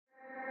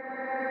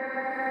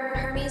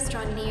Hermes,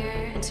 draw near,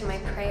 and to my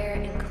prayer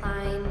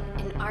incline,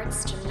 in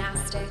arts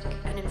gymnastic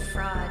and in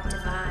fraud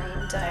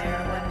divine.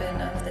 Dire weapon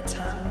of the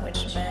tongue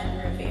which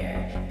men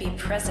revere, be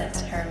present,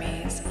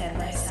 Hermes, and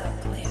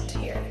thyself land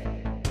here.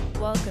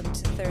 Welcome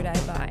to Third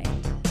Eye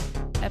Bind,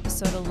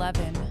 Episode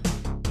 11,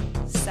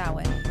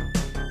 Samhain.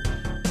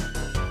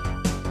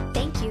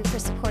 Thank you for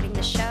supporting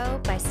the show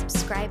by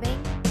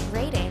subscribing,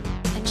 rating,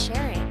 and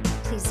sharing.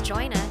 Please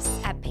join us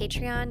at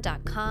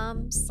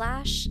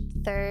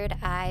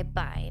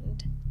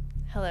patreon.com/thirdEyebind.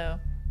 Hello,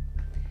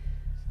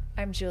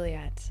 I'm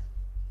Juliet,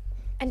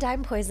 And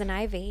I'm Poison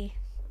Ivy.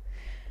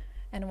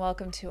 and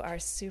welcome to our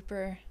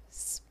super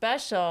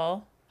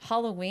special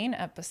Halloween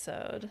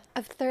episode.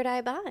 Of Third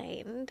Eye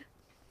Bind.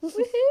 Woohoo!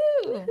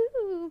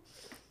 Ooh.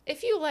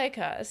 If you like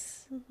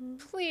us,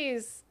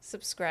 please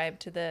subscribe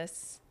to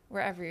this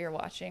wherever you're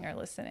watching or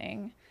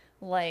listening.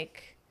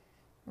 Like,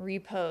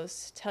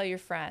 repost, tell your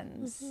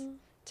friends,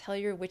 tell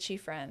your witchy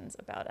friends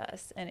about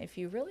us. And if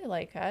you really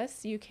like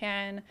us, you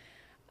can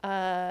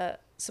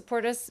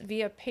support us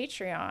via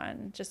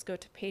Patreon. Just go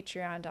to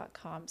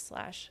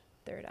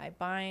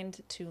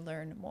patreon.com/thirdEyebind to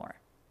learn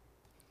more.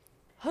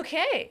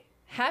 Okay.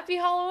 Happy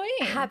Halloween.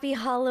 Happy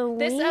Halloween.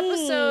 This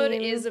episode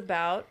is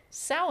about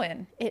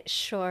Samhain. It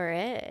sure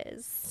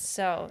is.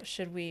 So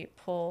should we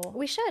pull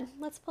We should.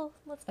 Let's pull.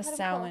 Let's a go ahead and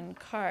Samhain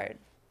card?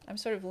 I'm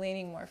sort of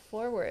leaning more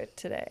forward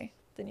today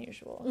than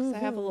usual. So I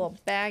have a little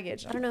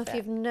baggage. I don't know if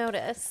you've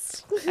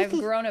noticed. I've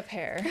grown a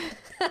pair.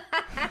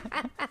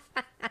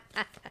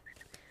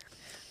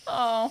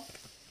 Oh.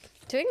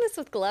 Doing this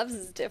with gloves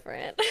is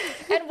different.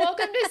 And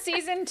welcome to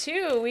season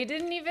 2. We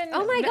didn't even.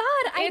 Oh my God,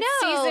 I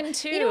it's know. Season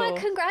 2. You know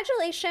what?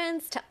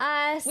 Congratulations to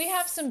us. We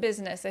have some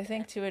business, I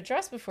think, to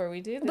address before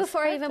we do this.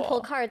 Before I even card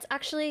pull pull. cards.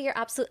 Actually, you're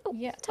absolutely. Oh,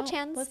 Yeah. touch Oh,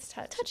 hands. let's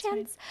touch. Touch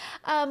It's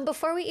fine. hands.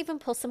 Before we even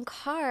pull some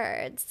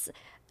cards,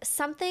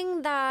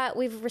 something that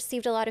we've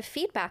received a lot of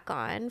feedback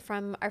on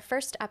from our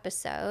first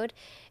episode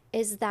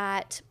is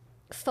that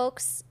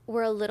folks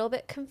were a little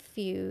bit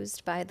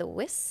confused by the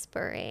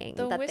whispering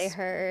they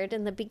heard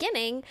in the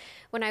beginning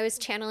when I was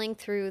channeling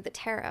through the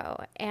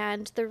tarot.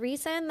 And the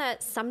reason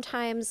that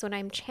sometimes when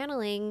I'm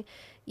channeling,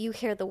 you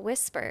hear the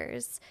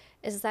whispers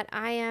is that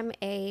I am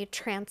a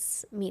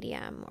trance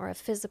medium or a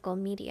physical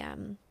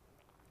medium.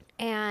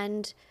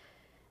 And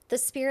the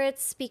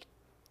spirits speak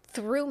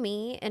through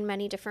me in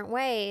many different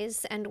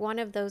ways. And one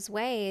of those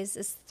ways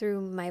is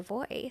through my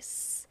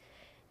voice.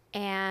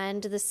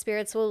 And the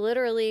spirits will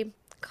literally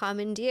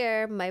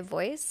commandeer my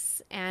voice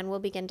and will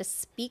begin to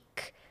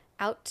speak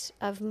out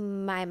of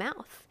my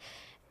mouth.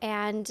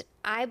 And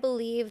I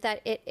believe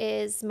that it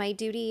is my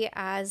duty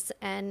as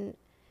an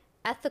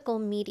ethical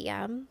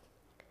medium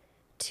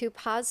to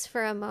pause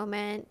for a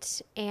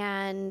moment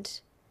and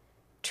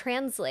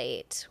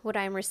translate what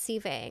I'm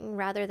receiving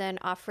rather than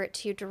offer it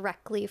to you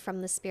directly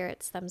from the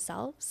spirits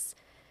themselves.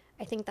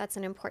 I think that's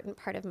an important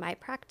part of my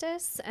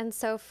practice. And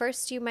so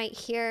first you might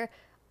hear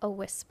a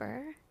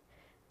whisper,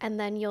 and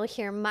then you'll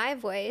hear my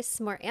voice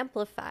more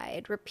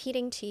amplified,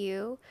 repeating to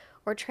you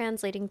or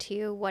translating to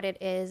you what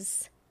it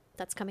is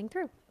that's coming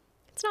through.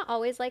 It's not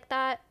always like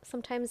that.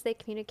 Sometimes they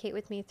communicate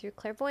with me through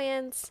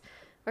clairvoyance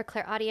or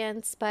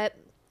clairaudience, but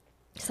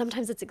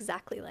sometimes it's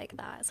exactly like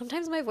that.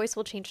 Sometimes my voice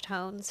will change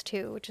tones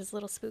too, which is a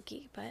little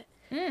spooky, but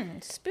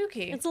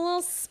Spooky. it's a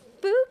little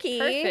spooky.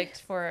 Perfect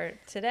for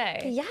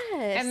today.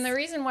 Yes. And the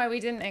reason why we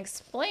didn't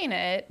explain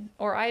it,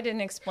 or I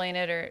didn't explain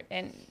it,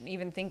 and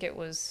even think it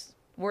was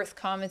worth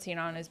commenting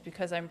on, is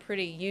because I'm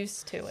pretty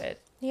used to it.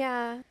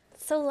 Yeah.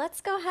 So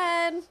let's go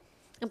ahead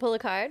and pull a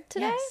card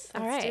today. Yes,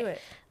 All let's right. do it.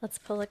 Let's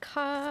pull a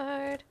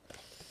card.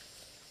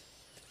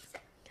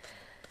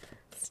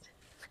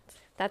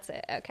 That's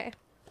it. Okay.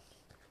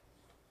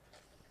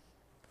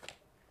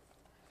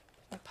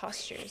 My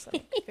posture is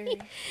like very.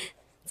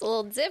 It's a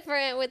little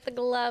different with the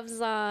gloves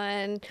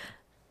on.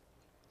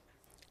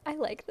 I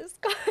like this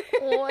card.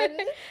 What?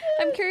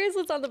 I'm curious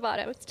what's on the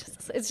bottom.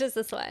 It's just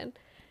this one.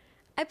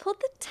 I pulled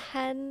the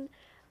 10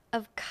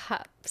 of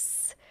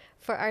Cups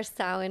for our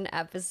Samhain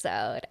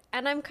episode.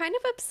 And I'm kind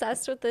of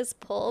obsessed with this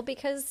pull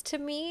because to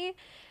me,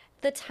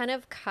 the 10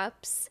 of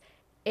Cups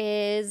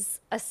is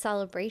a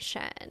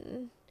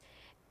celebration.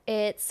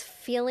 It's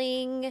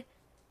feeling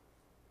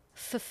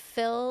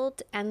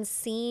fulfilled and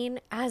seen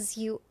as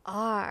you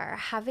are,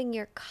 having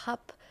your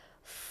cup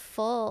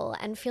full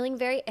and feeling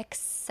very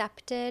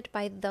accepted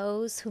by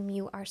those whom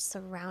you are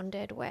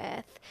surrounded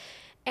with.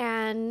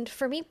 And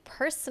for me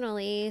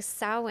personally,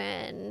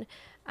 Samhain,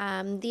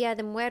 Dia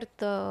de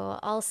Muerto,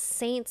 All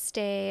Saints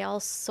Day, All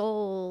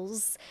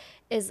Souls,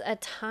 is a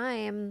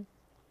time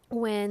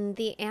when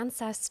the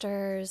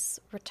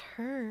ancestors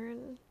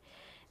return.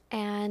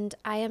 And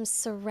I am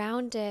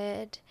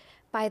surrounded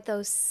by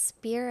those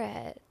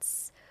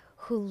spirits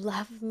who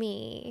love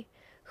me,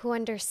 who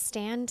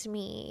understand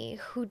me,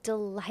 who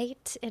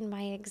delight in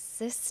my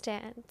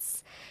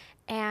existence.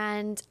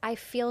 And I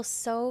feel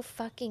so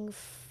fucking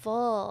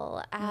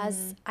full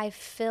as I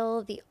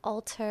fill the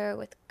altar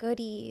with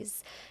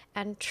goodies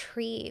and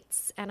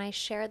treats, and I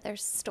share their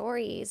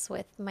stories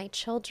with my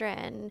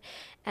children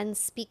and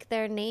speak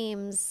their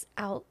names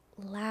out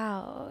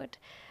loud.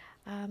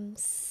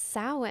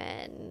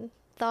 Samhain,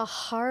 the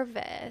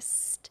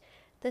harvest.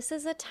 This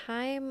is a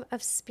time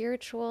of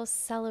spiritual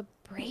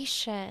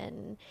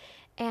celebration.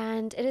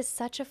 And it is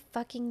such a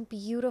fucking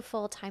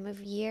beautiful time of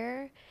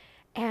year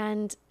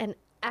and an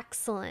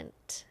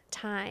excellent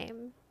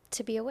time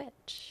to be a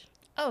witch.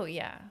 Oh,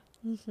 yeah.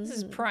 This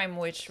is prime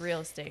witch real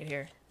estate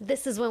here.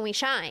 This is when we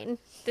shine.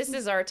 This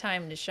is our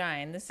time to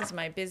shine. This is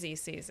my busy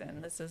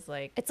season. This is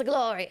like... It's a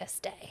glorious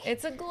day.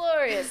 It's a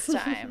glorious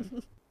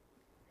time.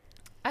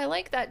 I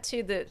like that,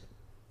 too, that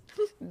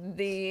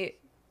the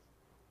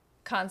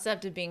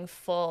concept of being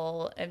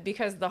full, and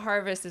because the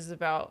harvest is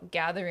about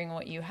gathering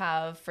what you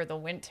have for the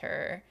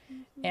winter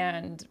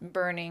and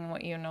burning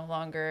what you no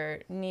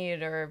longer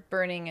need, or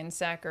burning in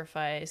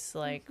sacrifice,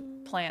 like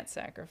plant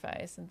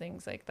sacrifice and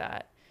things like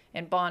that,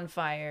 and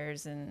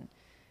bonfires and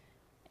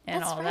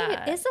That's all right.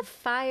 that. It is a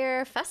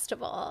fire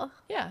festival.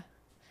 Yeah.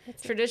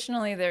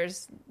 Traditionally,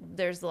 there's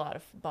a lot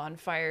of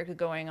bonfire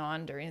going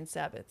on during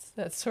Sabbats.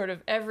 That's sort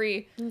of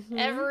every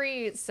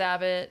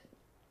Sabbat,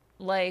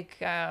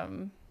 like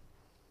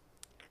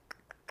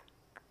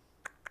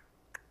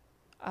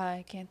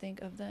I can't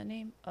think of the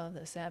name of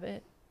the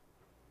Sabbat.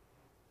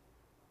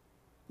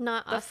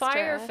 Not The Astra.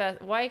 fire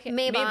fest. Why can't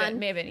Mabon.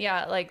 Mabon?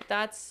 Yeah, like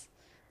that's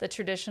the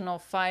traditional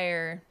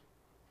fire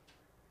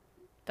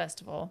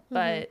festival,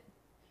 but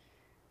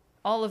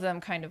all of them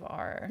kind of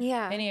are.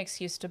 Yeah. Any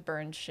excuse to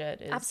burn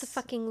shit is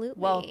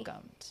Abso-fucking-lutely.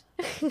 welcomed.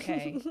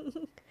 Okay.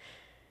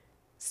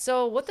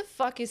 So what the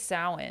fuck is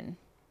Samhain?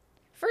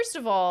 First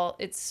of all,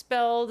 it's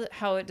spelled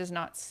how it does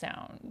not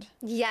sound.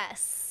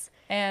 Yes.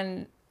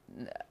 And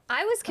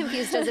I was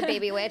confused as a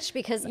baby witch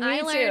because Me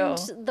I learned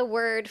too. the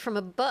word from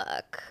a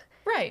book.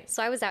 right.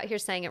 So I was out here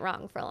saying it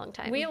wrong for a long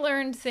time. We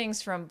learned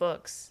things from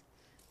books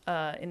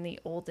in the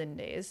olden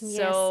days. Yes,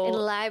 So in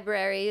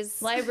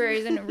libraries.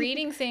 libraries and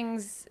reading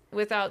things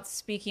without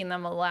speaking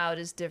them aloud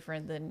is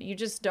different than you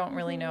just don't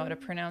really know how to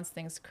pronounce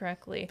things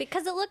correctly.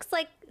 Because it looks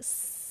like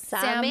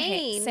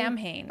Samhain.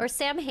 Samhain. Or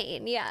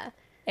Samhain, yeah.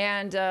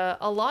 And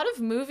a lot of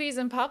movies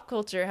and pop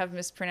culture have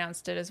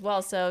mispronounced it as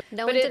well. So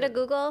No but one did a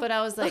Google? But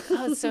I was like,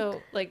 oh,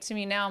 so like to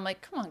me now, I'm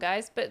like, come on,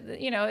 guys. But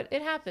you know,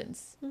 it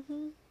happens,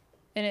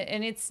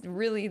 and it's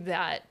really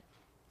that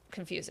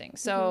confusing.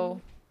 So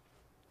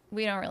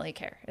we don't really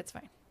care. It's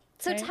fine.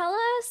 So right? tell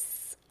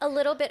us a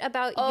little bit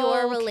about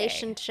your Okay.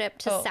 relationship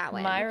to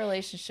Samhain. My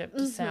relationship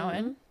to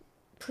Samhain.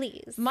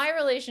 Please. My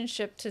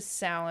relationship to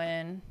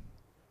Samhain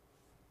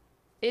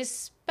is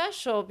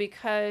special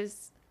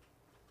because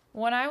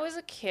when I was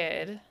a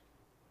kid,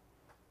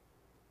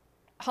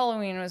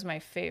 Halloween was my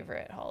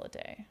favorite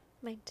holiday.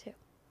 Mine too.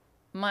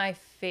 My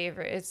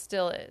favorite. It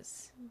still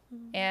is.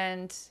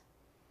 And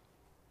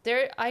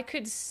I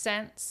could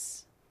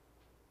sense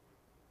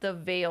the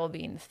veil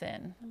being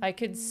thin. I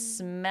could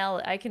smell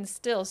it. I can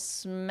still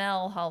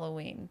smell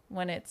Halloween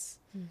when it's,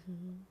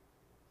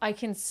 I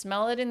can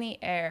smell it in the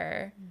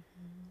air.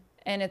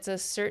 And it's a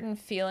certain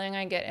feeling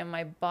I get in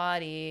my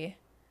body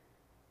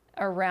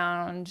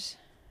around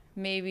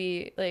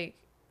maybe like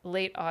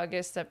late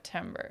August,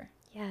 September.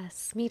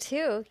 Yes, me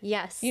too.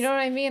 Yes. You know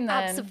what I mean?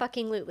 Then,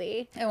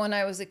 Abso-fucking-lutely. and when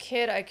I was a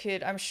kid,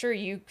 I'm sure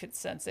you could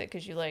sense it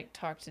because you like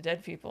talk to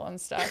dead people and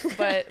stuff.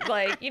 But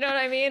like, you know what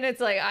I mean?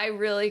 It's like I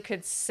really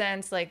could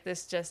sense like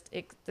this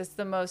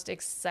the most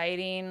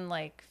exciting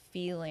like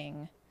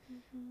feeling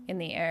in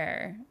the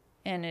air,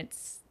 and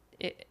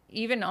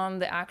even on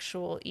the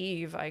actual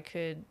eve, I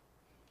could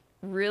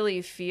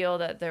really feel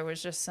that there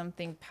was just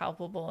something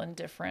palpable and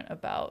different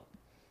about.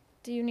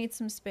 Do you need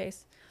some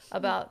space?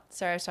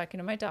 Sorry, I was talking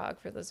to my dog,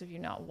 for those of you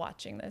not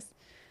watching this.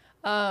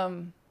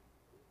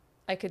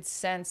 I could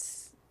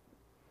sense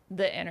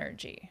the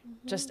energy,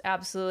 just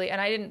absolutely.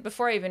 And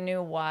before I even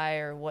knew why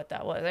or what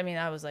that was. I mean,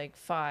 I was like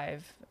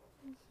 5,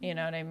 you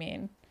know what I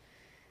mean?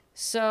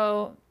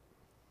 So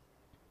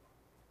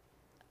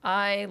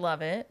I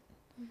love it.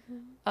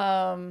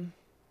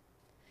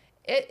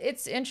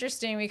 It's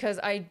interesting because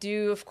I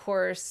do, of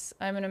course,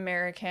 I'm an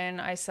American.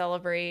 I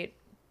celebrate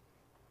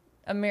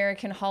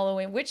American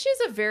Halloween, which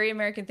is a very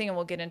American thing, and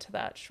we'll get into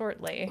that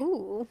shortly.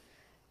 Ooh.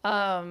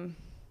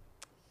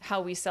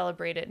 How we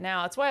celebrate it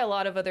now. It's why a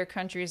lot of other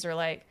countries are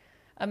like,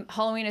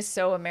 Halloween is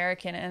so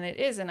American, and it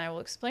is, and I will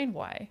explain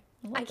why.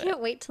 I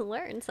can't wait to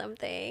learn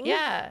something.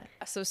 Yeah.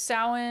 So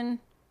Samhain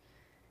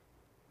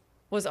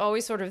was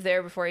always sort of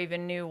there before I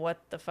even knew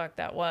what the fuck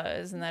that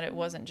was, and that it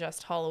wasn't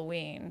just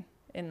Halloween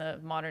in the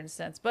modern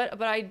sense.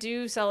 But I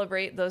do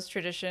celebrate those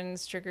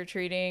traditions,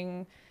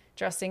 trick-or-treating,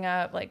 dressing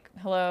up, like,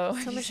 hello.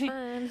 So much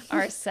fun.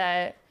 Our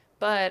set.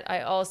 But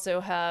I also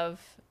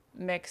have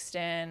mixed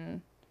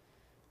in,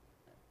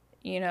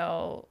 you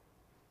know,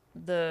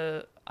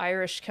 the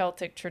Irish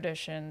Celtic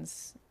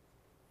traditions,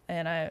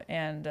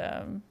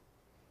 and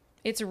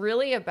it's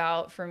really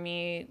about, for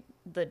me,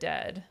 the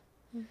dead,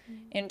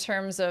 in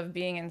terms of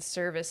being in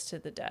service to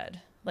the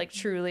dead. Like,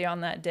 truly on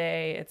that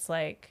day, it's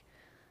like,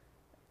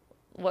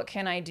 what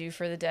can I do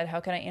for the dead? How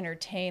can I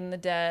entertain the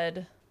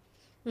dead?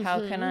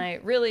 How can I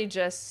really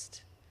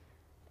just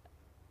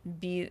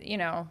be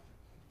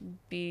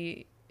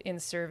in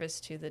service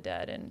to the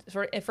dead, and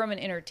sort of from an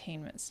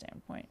entertainment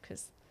standpoint,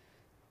 because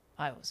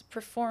I was a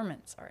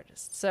performance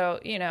artist. So,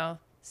 you know,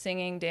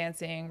 singing,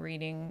 dancing,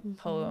 reading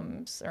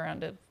poems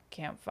around a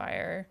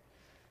campfire.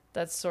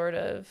 That's sort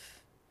of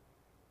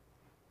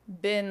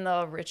been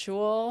the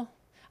ritual.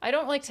 I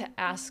don't like to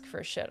ask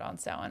for shit on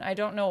Samhain. I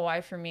don't know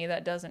why for me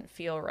that doesn't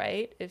feel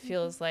right. It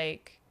feels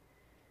like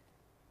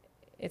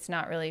it's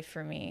not really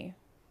for me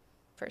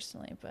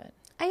personally, but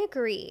I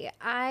agree.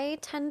 I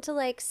tend to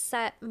like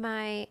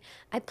I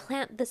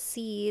plant the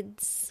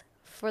seeds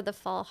for the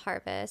fall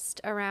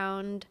harvest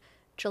around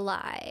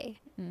July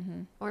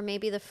or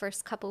maybe the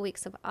first couple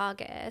weeks of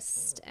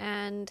August.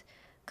 And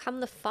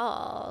come the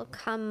fall,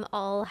 come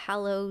All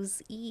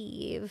Hallows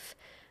Eve,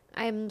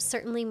 I'm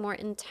certainly more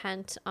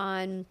intent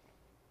on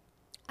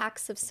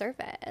acts of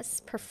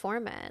service,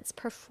 performance.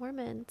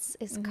 Performance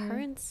is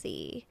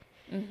currency,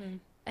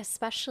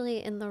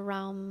 especially in the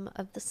realm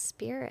of the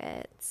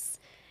spirits.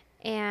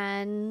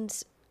 And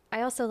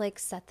I also like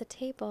set the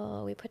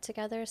table. We put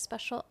together a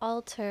special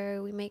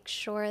altar. We make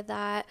sure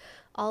that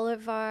all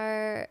of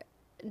our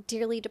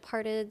dearly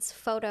departed's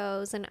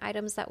photos and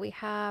items that we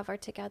have are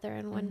together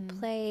in one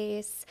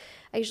place.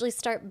 I usually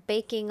start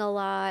baking a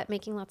lot,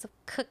 making lots of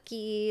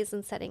cookies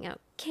and setting out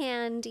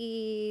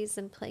candies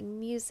and playing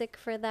music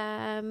for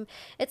them.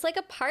 It's like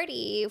a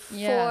party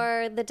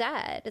for the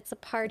dead. It's a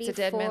party it's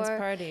a dead man's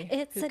party.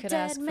 It's Who a could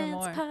dead ask for man's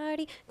more?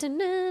 party.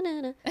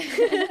 Da-na-na-na.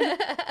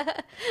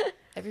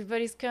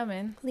 Everybody's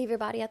coming. Leave your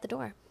body at the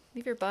door.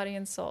 Leave your body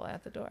and soul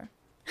at the door.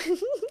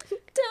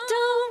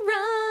 Don't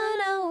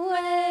run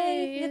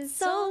away.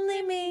 It's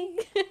only me.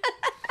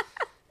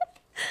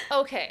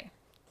 Okay.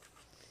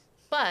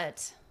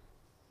 But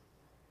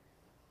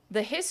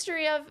the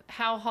history of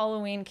how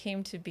Halloween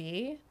came to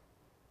be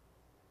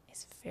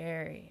is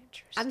very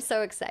interesting. I'm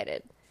so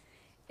excited.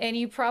 And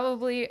you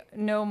probably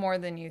know more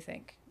than you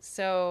think.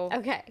 So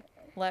Okay.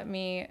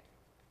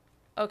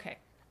 Okay.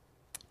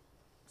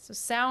 So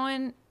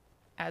Samhain,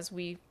 as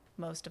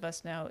most of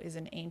us know, is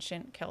an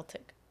ancient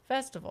Celtic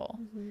festival.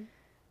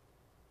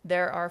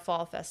 There are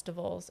fall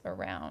festivals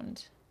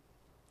around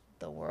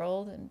the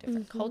world in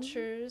different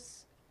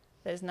cultures.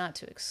 That is not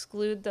to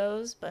exclude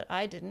those, but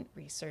I didn't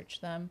research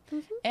them.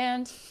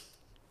 And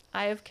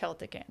I have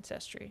Celtic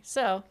ancestry.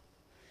 So,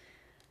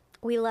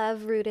 We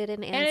love rooted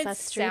in ancestry and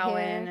it's here.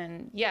 Samhain,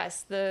 and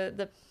yes,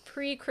 the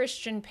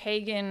pre-Christian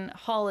pagan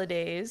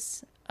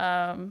holidays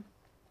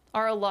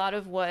are a lot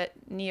of what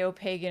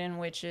neo-pagan and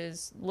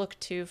witches look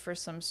to for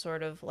some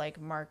sort of like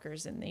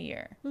markers in the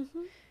year.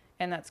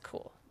 And that's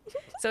cool.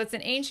 So it's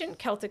an ancient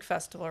Celtic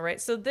festival, right?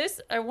 So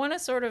this, I want to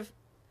sort of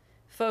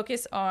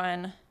focus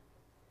on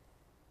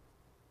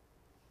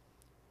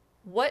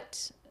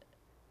what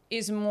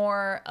is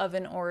more of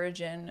an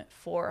origin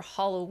for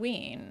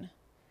Halloween,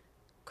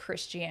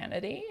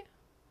 Christianity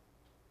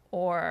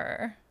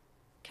or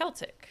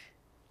Celtic?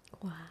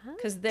 What?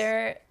 Because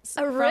they're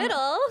A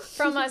riddle?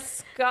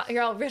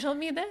 You're all riddle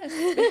me this.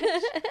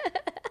 Bitch.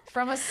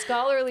 From a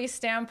scholarly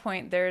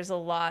standpoint, there's a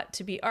lot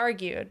to be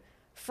argued.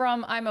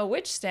 From I'm a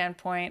witch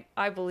standpoint,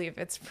 I believe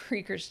it's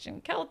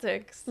pre-Christian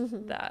Celtics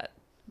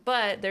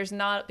but there's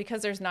not,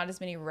 because there's not as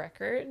many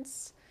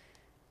records.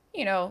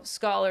 You know,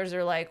 scholars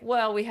are like,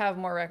 well, we have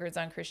more records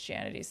on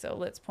Christianity, so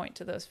let's point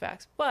to those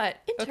facts. But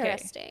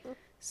Interesting. Okay.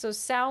 So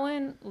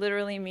Samhain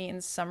literally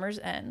means summer's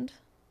end.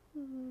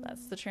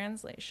 That's the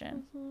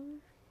translation.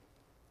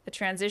 The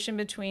transition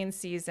between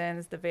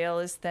seasons, the veil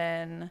is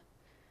thin.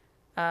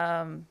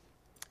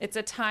 It's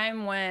a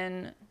time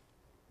when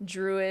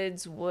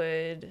druids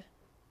would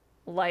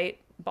light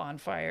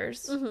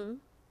bonfires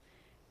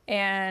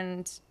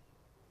and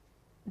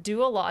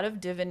do a lot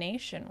of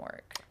divination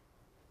work.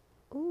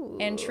 Ooh.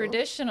 And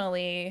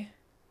traditionally,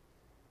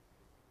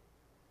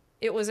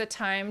 it was a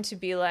time to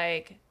be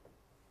like,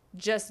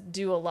 just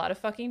do a lot of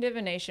fucking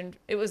divination.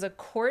 It was a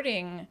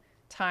courting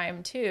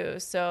time too.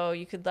 So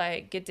you could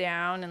like get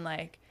down and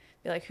like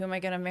be like, who am I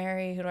going to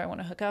marry? Who do I want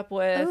to hook up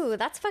with? Ooh,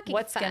 that's fucking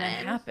What's fun. going to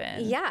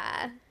happen?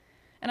 Yeah.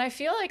 And I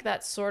feel like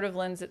that sort of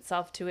lends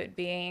itself to it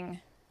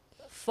being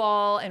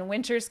fall and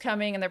winter's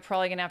coming and they're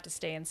probably going to have to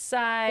stay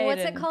inside.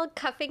 What's it called?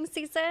 Cuffing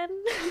season?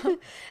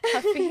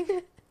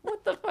 Cuffing?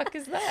 What the fuck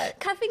is that?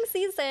 Cuffing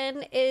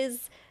season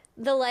is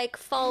the like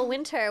fall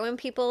winter when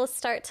people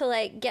start to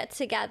like get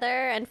together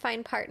and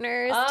find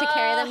partners to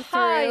carry them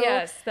through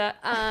Yes, that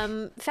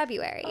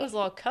February. was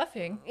all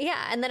cuffing.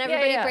 Yeah, and then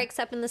everybody yeah. breaks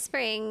up in the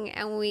spring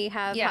and we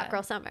have Yeah. hot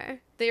girl summer.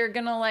 They're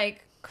going to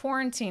like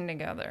quarantine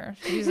together,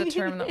 to use a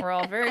term that we're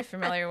all very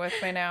familiar with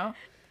by now.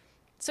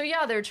 So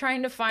yeah, they're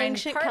trying to find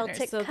Ancient partners.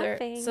 Celtic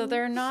cuffing. So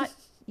they're not,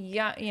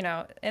 yeah, you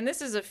know, and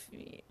this is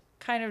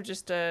kind of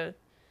just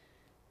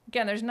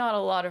again, there's not a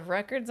lot of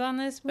records on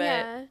this,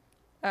 but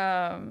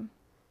trying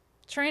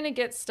to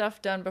get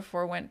stuff done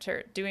before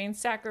winter, doing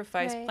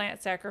sacrifice, Right.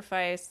 plant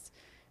sacrifice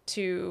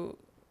to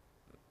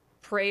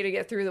pray to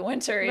get through the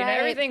winter. You know, Right,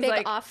 everything's big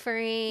like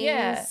offerings.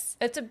 yeah,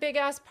 it's a big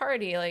ass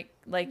party,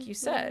 like you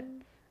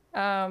said.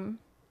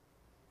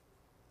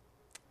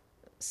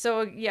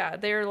 So yeah,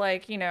 they're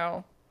like, you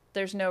know,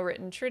 there's no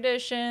written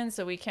tradition,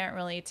 so we can't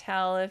really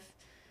tell if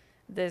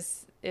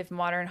if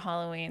modern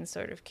Halloween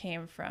sort of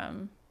came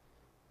from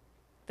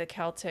the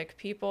Celtic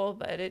people,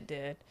 but it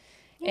did.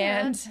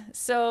 Yeah. And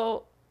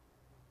so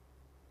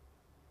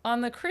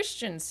on the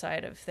Christian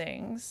side of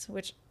things,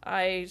 which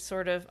I've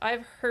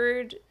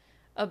heard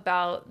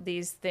about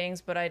these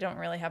things, but I don't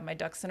really have my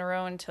ducks in a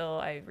row until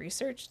I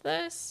researched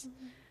this.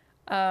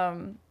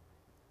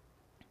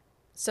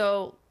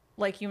 So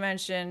like you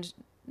mentioned,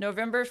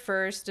 November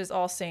 1st is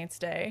All Saints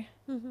Day.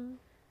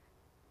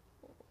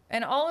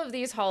 And all of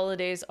these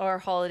holidays are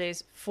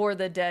holidays for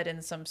the dead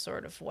in some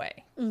sort of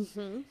way.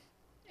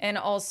 And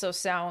also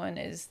Samhain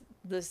is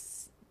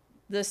this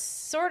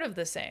sort of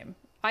the same.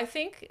 I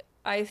think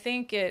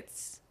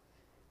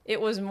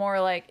it was more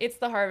like it's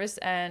the harvest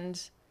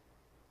end.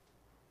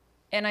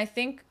 And I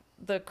think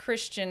the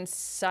Christian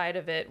side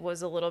of it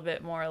was a little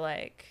bit more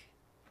like,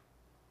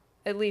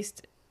 at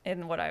least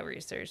in what I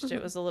researched,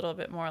 it was a little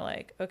bit more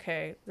like,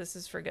 okay, this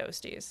is for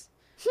ghosties.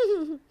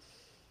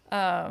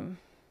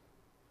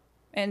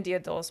 And Dia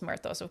de los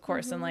Muertos, of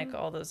course, and like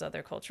all those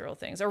other cultural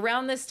things.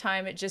 Around this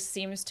time, it just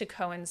seems to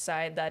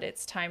coincide that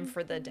it's time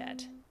for the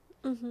dead.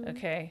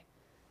 Okay?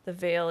 The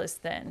veil is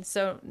thin.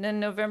 So then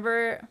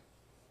November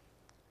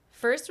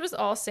 1st was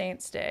All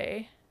Saints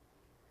Day.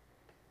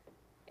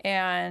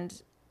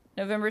 And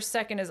November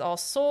 2nd is All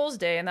Souls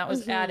Day, and that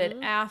was added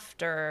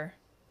after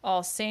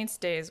All Saints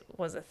Days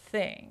was a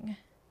thing.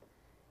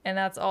 And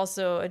that's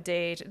also a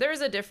day. There's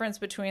a difference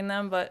between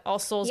them, but All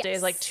Souls Day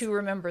is like to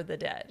remember the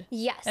dead.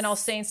 Yes. And All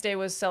Saints Day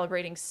was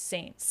celebrating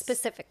saints.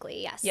 Specifically,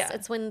 yes. Yeah.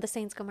 It's when the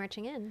saints go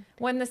marching in.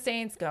 When the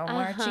saints go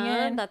marching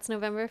in. That's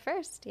November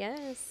 1st,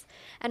 yes.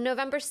 And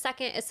November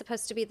 2nd is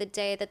supposed to be the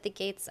day that the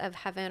gates of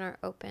heaven are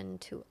open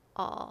to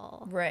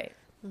all. Right.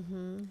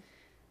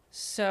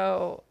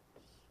 So,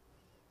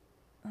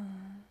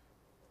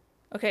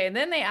 okay, and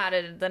then they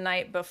added the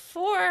night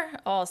before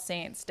All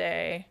Saints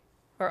Day,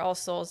 or All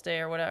Souls Day,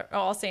 or whatever.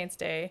 All Saints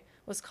Day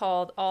was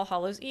called All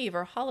Hallows Eve,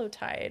 or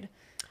Hallowtide.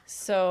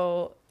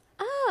 So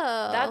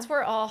that's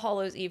where All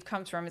Hallows Eve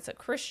comes from. It's a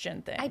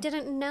Christian thing. I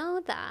didn't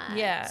know that.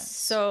 Yeah.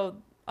 So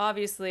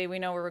obviously we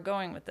know where we're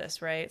going with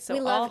this, right? So we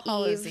All love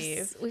Hallows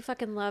Eves. Eve. We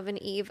fucking love an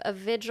Eve. A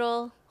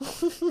vigil.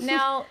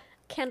 Now,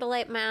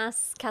 Candlelight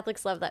mass.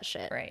 Catholics love that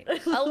shit. right.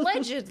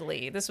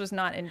 Allegedly, this was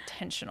not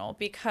intentional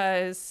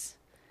because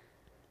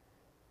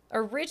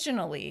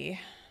originally,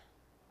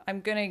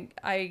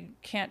 I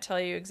can't tell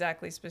you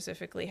exactly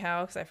specifically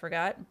how because I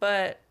forgot,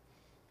 but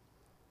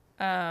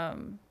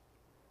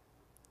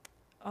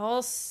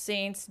All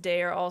Saints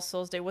Day or All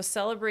Souls Day was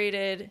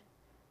celebrated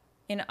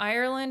in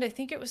Ireland. I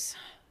think it was,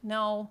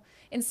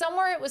 in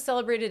somewhere it was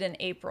celebrated in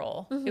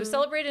April. It was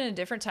celebrated in a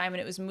different time,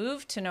 and it was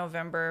moved to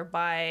November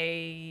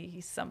by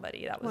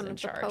somebody that was in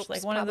charge. Popes,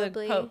 like one of the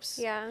popes.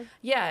 Yeah.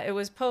 Yeah, it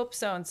was Pope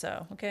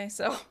so-and-so. Okay,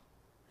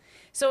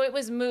 so it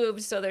was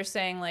moved, so they're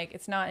saying like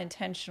it's not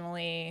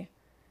intentionally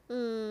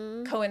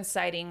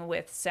coinciding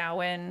with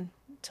Samhain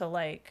to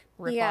like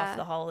rip off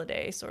the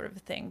holiday sort of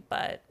thing,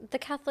 but The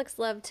Catholics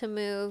love to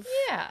move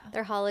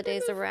their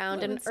holidays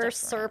around and moving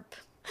stuff usurp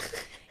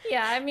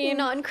yeah, I mean,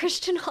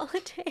 non-Christian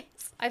holidays.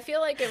 I feel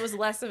like it was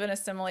less of an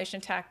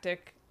assimilation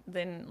tactic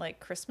than like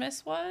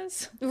Christmas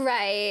was,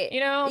 Right. you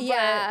know?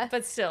 Yeah.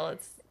 But still,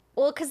 it's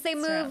Well, because they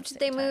around the moved, same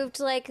they time. moved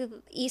like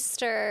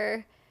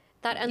Easter.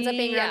 That ends up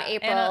being around Yeah,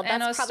 April.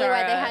 and That's probably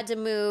why they Ostara. had to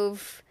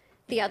move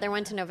the other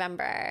one to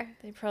November.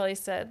 they probably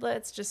said,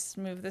 let's just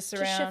move this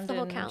Just shift around the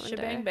whole and calendar.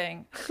 shebang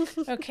bang.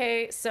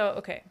 Okay.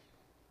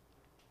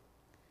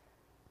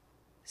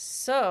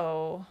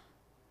 So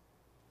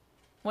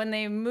when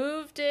they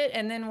moved it,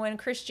 and then when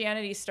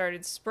Christianity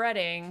started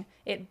spreading,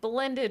 it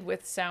blended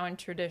with Samhain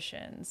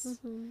traditions.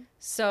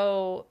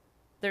 So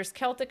there's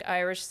Celtic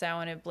Irish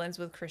Samhain, it blends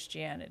with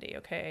Christianity,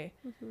 okay?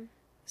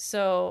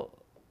 So,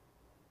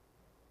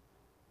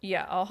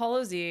 yeah, All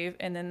Hallows Eve,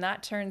 and then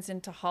that turns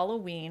into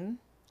Halloween,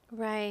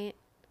 Right.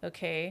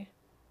 okay?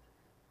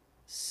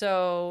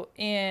 So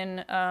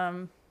in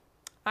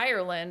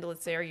Ireland,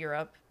 let's say, or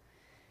Europe,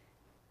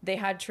 they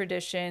had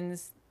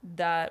traditions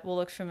that will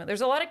look familiar.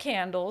 There's a lot of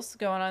candles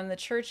going on in the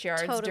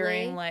churchyards Totally.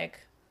 during like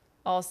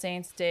All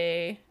Saints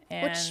Day,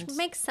 and Which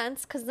makes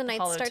sense because the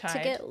nights start to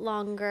Hallowtide. get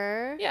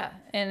longer. yeah,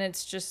 and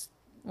it's just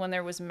when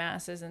there was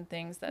masses and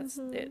things, that's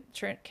it.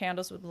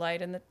 Candles would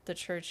light in the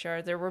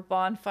churchyard. There were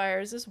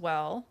bonfires as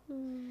well.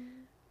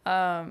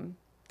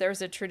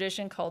 There's a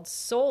tradition called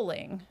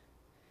souling,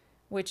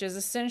 which is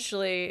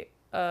essentially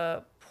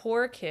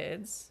poor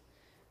kids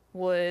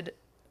would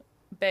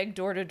beg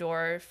door to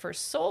door for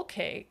soul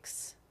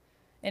cakes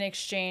in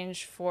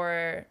exchange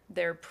for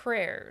their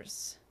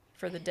prayers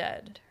for the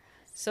dead.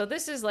 So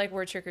this is like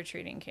where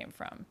trick-or-treating came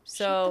from. Shut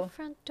So the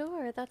front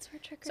door. That's where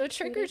trick or so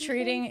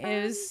trick-or-treating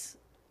is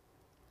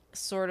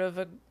sort of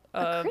a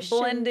Christian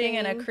blending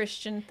and a thing.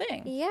 Christian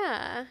thing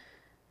Yeah.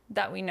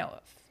 that we know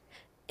of.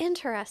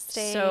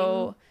 Interesting.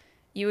 So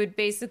you would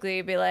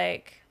basically be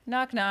like,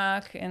 knock,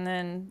 knock, and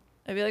then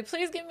I'd be like,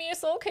 please give me a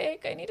soul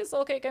cake. I need a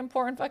soul cake. I'm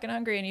poor and fucking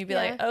hungry. And you'd be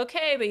like,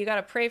 okay, but you got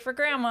to pray for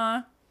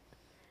grandma.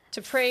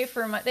 To pray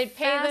for they'd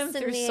pay them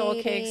through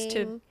soul cakes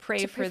to Fascinating. pray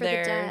To for pray for the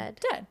their dead.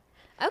 dead.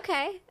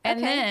 Okay.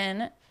 And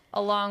then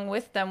along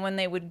with them, when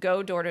they would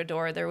go door to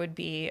door, there would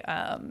be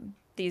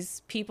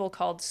these people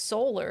called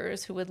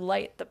solars who would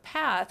light the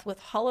path with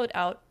hollowed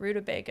out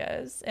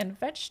rutabagas and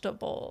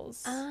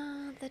vegetables.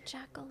 Ah, the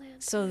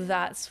jack-o'-lantern. So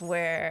that's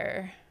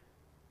where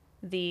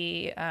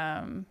the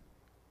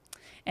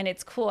and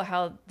it's cool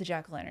how the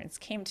jack-o'-lanterns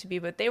came to be,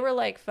 but they were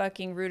like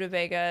fucking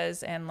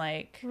rutabagas and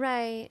like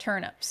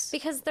turnips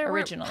because there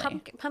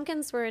originally.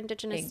 Pumpkins were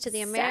indigenous to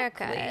the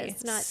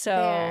Americas, not so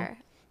there.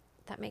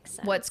 That makes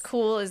sense. What's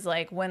cool is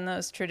like when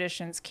those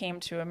traditions came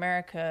to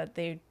America,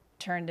 they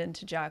turned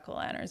into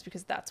jack-o'-lanterns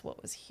because that's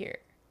what was here.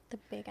 The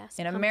big ass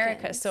in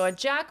America. So a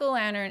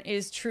jack-o'-lantern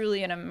is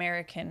truly an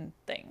American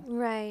thing.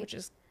 Right. Which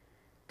is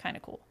kind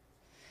of cool.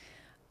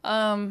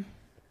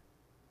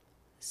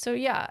 So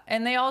yeah,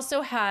 and they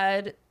also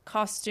had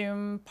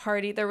costume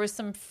party. There was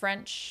some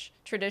French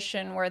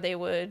tradition where they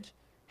would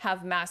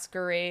have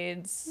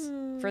masquerades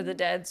for the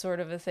dead,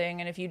 sort of a thing.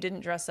 And if you didn't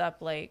dress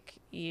up, like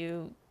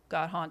you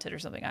got haunted or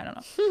something. I don't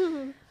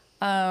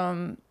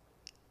know.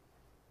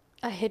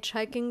 A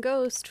hitchhiking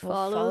ghost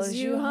follows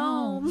you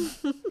home.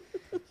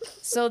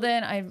 So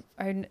then I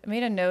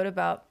made a note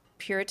about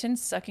Puritans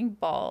sucking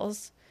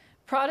balls.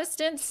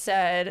 Protestants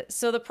said,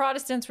 so the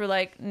Protestants were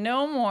like,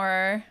 no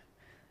more,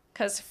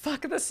 because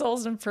fuck the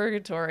souls in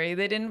purgatory.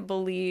 They didn't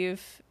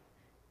believe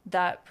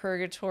that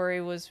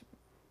purgatory was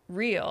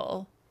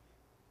real,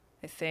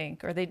 I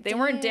think. Or they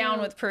weren't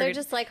down with purgatory. They're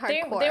just like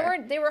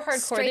hardcore. They were hardcore.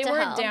 Straight they to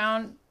weren't hell.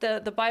 down.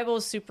 The Bible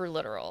is super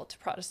literal to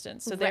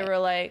Protestants. So they were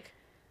like,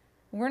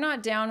 we're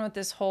not down with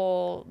this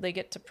whole they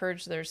get to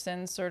purge their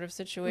sins sort of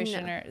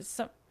situation. No.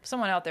 Or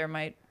someone out there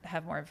might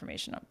have more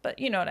information on, but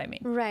you know what I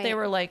mean. Right. They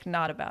were like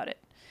not about it.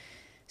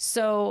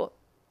 So,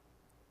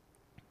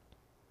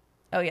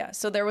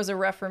 so there was a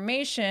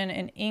Reformation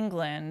in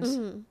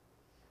England,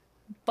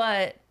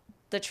 but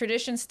the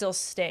tradition still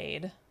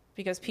stayed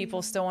because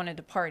people still wanted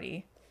to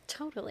party.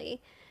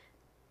 Totally.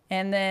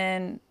 And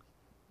then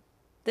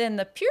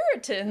the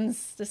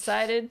Puritans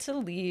decided to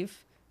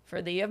leave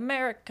for the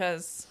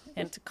Americas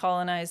and to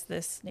colonize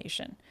this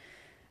nation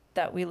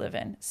that we live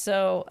in.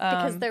 So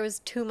because there was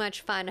too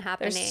much fun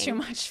happening. there's too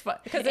much fun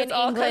because in it's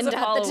all because of England at the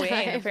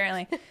Halloween time.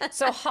 apparently.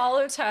 So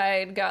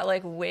Hallowtide got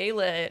like way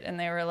lit, and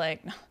they were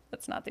like, no,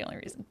 that's not the only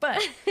reason.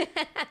 But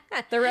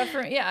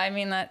I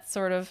mean that's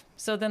sort of.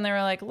 So then they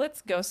were like,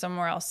 let's go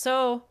somewhere else.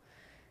 So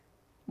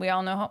we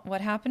all know what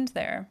happened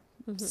there.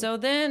 So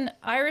then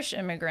Irish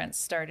immigrants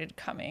started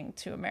coming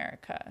to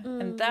America,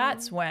 and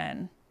that's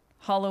when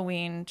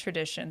Halloween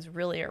traditions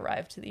really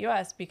arrived to the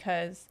U.S.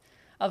 because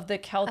of the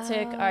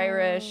Celtic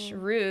Irish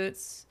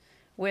roots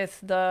with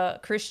the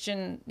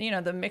Christian,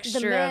 the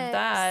mixture of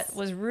that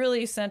was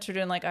really centered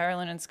in like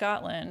Ireland and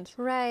Scotland.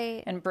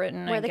 Right. And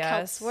Britain, Where I the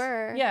guess. Celts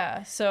were.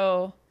 Yeah.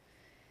 So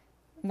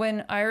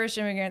when Irish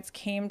immigrants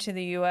came to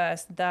the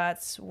U.S.,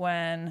 that's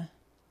when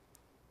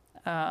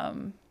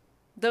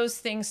those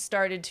things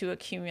started to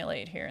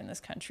accumulate here in this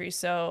country.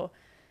 So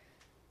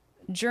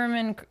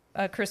German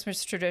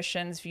Christmas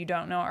traditions, if you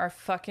don't know, are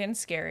fucking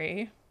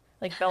scary.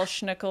 Like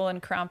Belschnickel and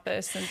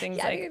Krampus and things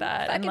like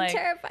that. Fucking and like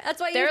terrified.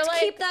 That's why you have to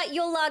keep that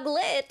Yule log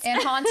lit.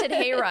 And haunted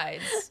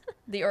hayrides.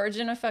 The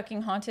origin of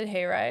fucking haunted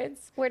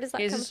hayrides Where does that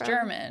come from? is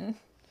German.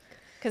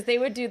 Because they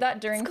would do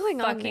that during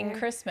fucking there?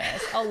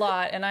 Christmas a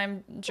lot, and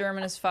I'm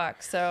German as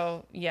fuck.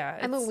 So yeah,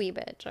 I'm a wee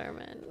bit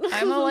German.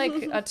 I'm a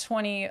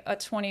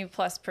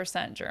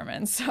 20+%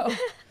 German. So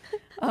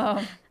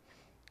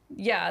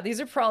yeah, these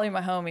are probably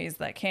my homies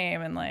that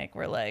came and like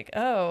were like,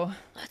 oh,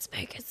 let's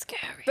make it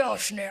scary.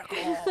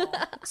 Belschnickel.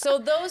 So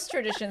those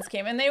traditions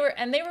came, and they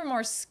were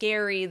more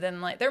scary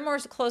than like they're more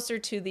closer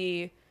to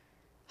the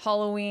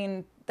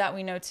Halloween that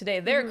we know today.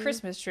 Their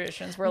Christmas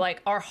traditions were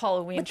like our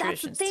Halloween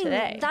traditions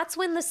today. That's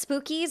when the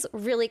spookies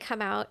really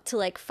come out to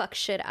like fuck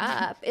shit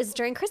up is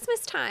during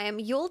Christmas time,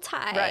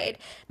 Yuletide. Right.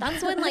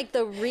 That's when like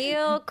the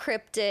real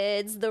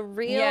cryptids, the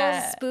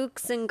real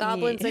spooks and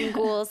goblins and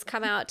ghouls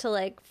come out to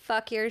like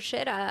fuck your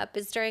shit up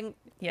is during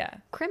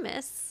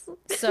Christmas.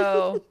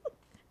 So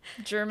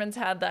Germans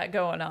had that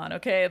going on.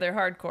 Okay. They're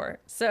hardcore.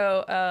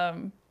 So,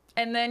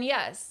 and then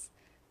yes,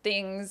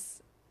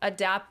 things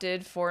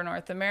adapted for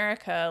North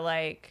America,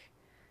 like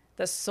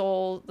the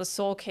soul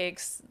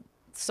cakes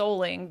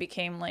souling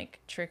became like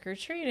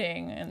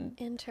trick-or-treating and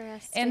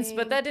interesting.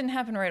 But that didn't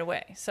happen right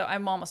away. So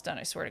I'm almost done,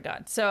 I swear to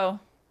God. So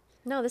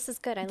no, this is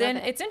good. I then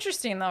love it. It's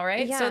interesting though,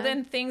 right? Yeah. So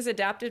then things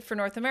adapted for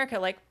North America,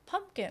 like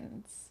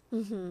pumpkins.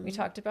 We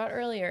talked about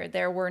earlier.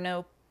 There were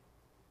no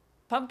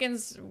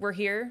pumpkins were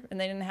here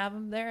and they didn't have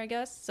them there, I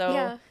guess.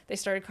 So they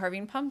started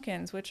carving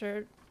pumpkins, which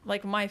are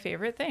like my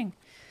favorite thing.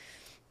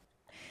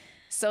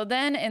 So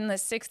then in the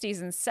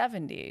 60s and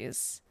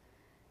 70s,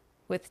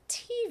 with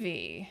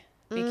TV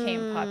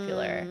became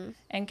popular.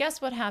 And guess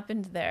what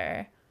happened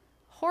there?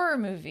 Horror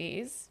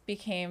movies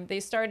they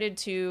started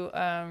to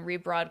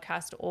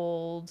rebroadcast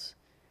old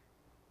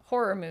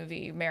horror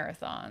movie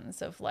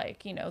marathons of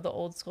like, the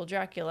old school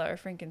Dracula or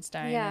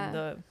Frankenstein and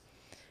the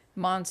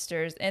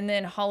monsters. And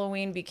then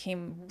Halloween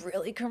became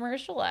really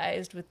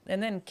commercialized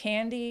and then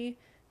candy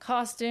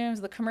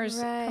costumes, the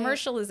Right.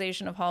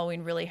 commercialization of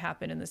Halloween really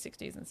happened in the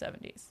 60s and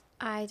 70s.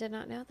 I did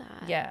not know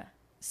that. Yeah.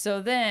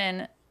 So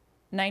then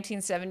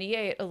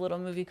 1978, a little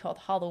movie called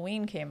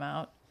Halloween came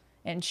out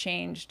and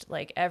changed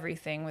like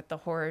everything with the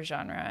horror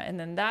genre. And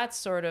then that's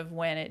sort of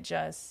when it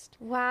just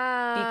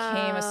Wow.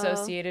 became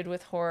associated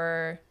with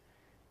horror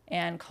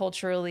and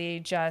culturally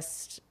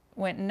just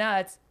went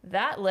nuts.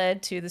 That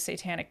led to the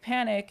Satanic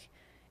Panic.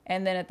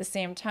 And then at the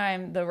same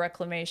time, the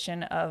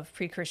reclamation of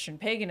pre-Christian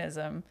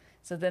paganism.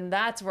 So then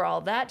that's where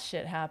all that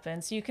shit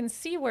happened. So you can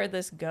see where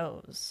this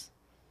goes.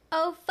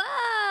 Oh,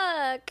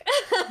 fuck.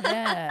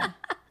 Yeah.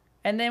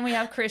 And then we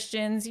have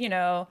Christians, you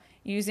know,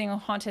 using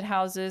haunted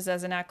houses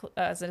as an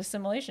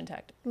assimilation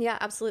tactic. Yeah,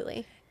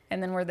 absolutely.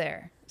 And then we're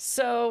there.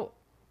 So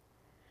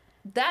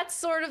that's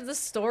sort of the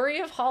story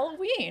of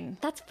Halloween.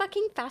 That's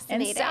fucking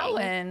fascinating. And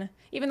Samhain,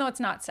 even though it's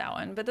not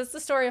Samhain, but that's the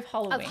story of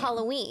Halloween. Of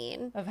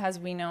Halloween. Of as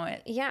we know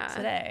it Yeah.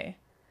 today.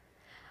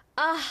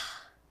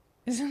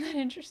 Isn't that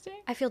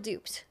interesting? I feel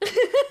duped.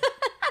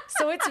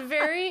 So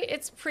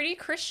it's pretty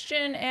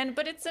Christian,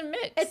 but it's a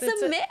mix. It's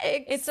a mix.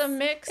 It's a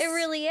mix. It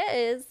really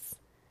is.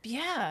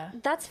 Yeah.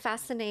 That's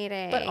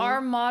fascinating. But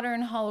our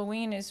modern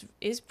Halloween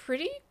is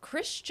pretty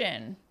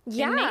Christian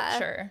in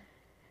nature.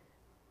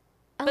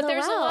 But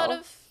there's a lot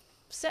of,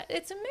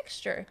 it's a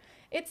mixture.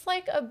 It's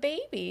like a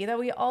baby that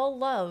we all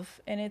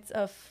love, and it's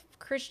a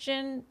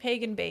Christian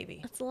pagan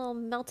baby. It's a little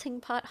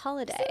melting pot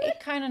holiday. Isn't that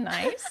kind of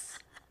nice?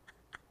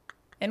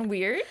 And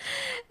weird?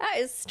 That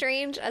is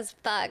strange as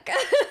fuck.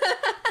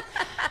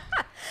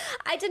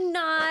 I did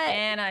not.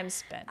 And I'm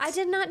spent. I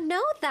did not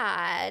know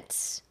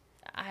that.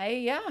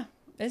 Yeah.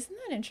 Isn't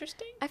that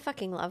interesting? I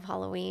fucking love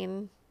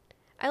Halloween.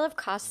 I love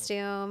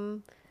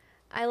costume.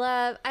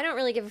 I don't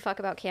really give a fuck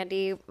about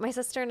candy. My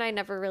sister and I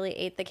never really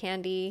ate the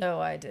candy. Oh,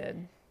 I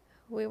did.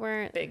 We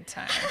weren't. Big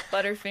time.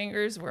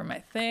 Butterfingers were my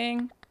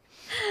thing.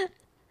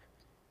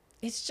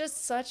 It's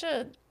just such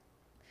a...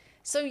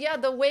 So yeah,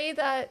 the way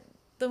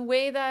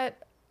that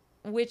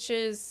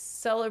witches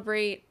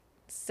celebrate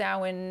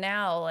Samhain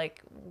now,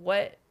 like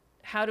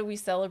how do we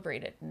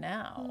celebrate it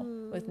now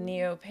with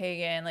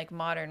neo-pagan, like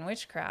modern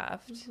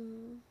witchcraft?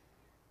 Mm-hmm.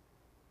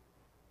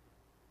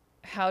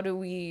 How do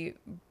we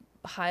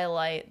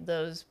highlight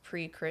those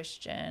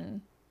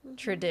pre-Christian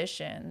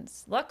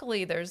traditions?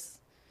 Luckily, it's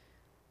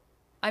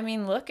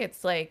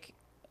like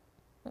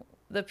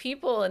the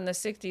people in the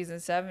 60s and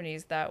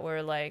 70s that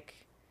were like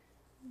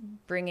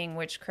bringing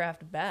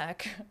witchcraft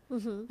back,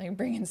 like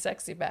bringing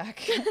sexy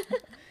back.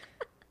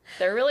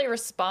 They're really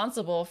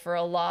responsible for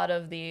a lot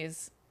of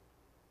these,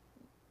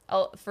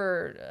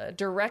 for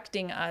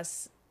directing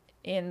us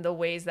in the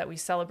ways that we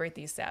celebrate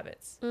these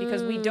Sabbats,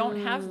 because we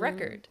don't have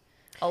record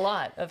a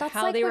lot of That's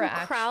how like they when were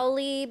actually.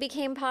 Crowley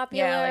became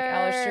popular. Yeah, like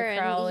Aleister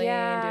Crowley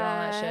and doing all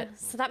that yeah. shit.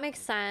 So that makes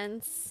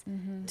sense.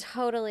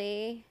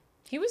 Totally.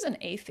 He was an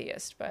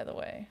atheist, by the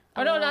way.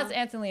 Oh, no, that's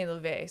Anthony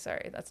LaVey.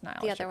 Sorry, that's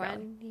not The Aleister other Crowley.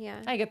 one,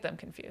 yeah. I get them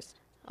confused.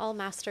 All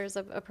masters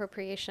of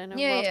appropriation of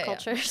Yeah, world yeah, yeah.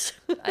 cultures.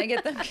 I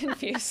get them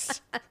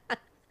confused.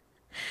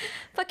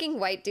 Fucking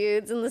white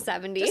dudes in the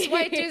 70s. Just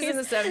white dudes in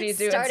the 70s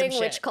doing starting some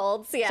witch shit.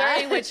 cults, yeah.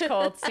 Starting witch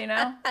cults, you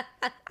know?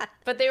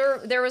 But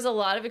there was a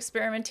lot of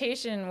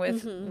experimentation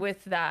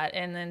with that,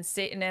 and then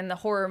Satan and the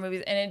horror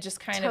movies, and it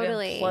just kind of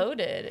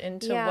imploded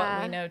into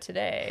what we know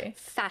today.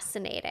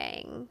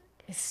 Fascinating.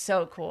 It's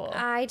so cool.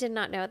 I did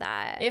not know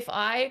that. If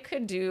I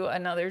could do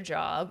another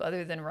job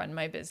other than run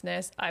my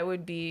business, I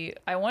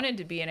wanted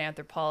to be an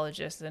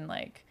anthropologist and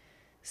like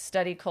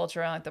study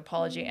cultural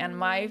anthropology, and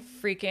my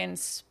freaking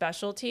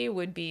specialty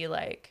would be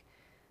like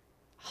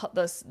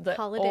holidays?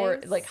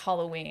 like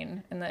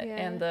Halloween and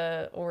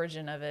the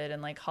origin of it,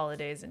 and like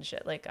holidays and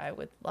shit. Like I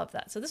would love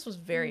that. So this was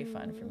very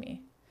fun for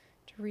me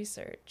to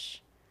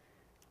research.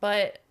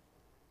 But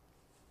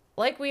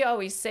like we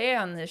always say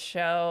on this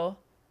show,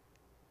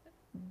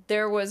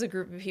 there was a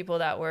group of people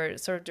that were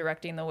sort of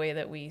directing the way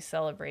that we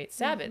celebrate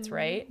Sabbats,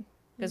 right?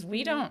 Because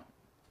we don't,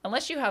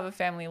 unless you have a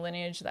family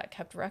lineage that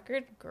kept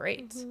record,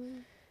 great.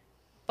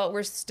 But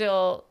we're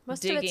still digging.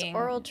 Most of it's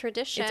oral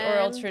tradition. It's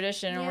oral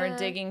tradition, and we're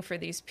digging for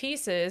these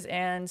pieces.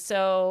 And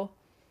so,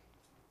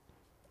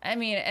 I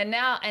mean, and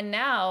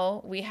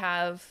now we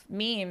have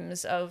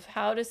memes of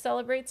how to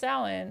celebrate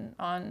Samhain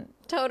on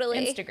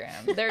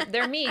Instagram.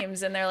 They're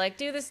memes, and they're like,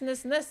 do this and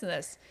this and this and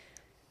this.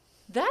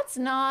 That's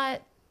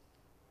not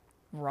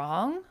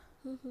wrong,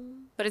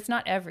 but it's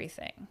not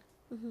everything.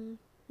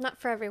 Not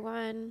for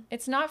everyone.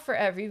 It's not for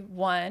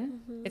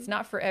everyone. It's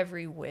not for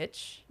every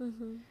witch.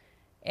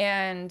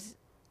 And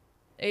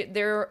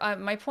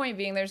my point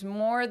being, there's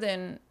more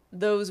than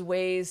those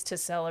ways to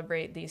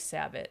celebrate these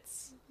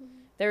Sabbats.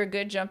 They're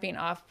good jumping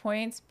off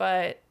points,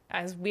 but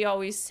as we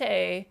always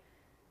say,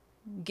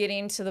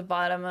 getting to the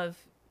bottom of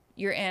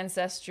your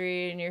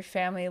ancestry and your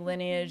family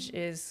lineage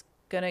is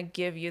gonna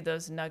give you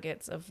those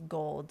nuggets of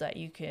gold that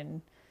you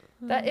can,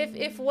 that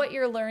if what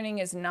you're learning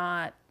is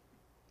not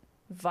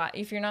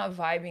if you're not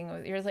vibing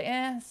with, you're like,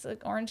 it's an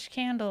orange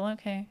candle,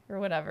 okay, or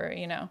whatever,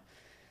 you know.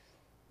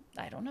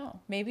 I don't know.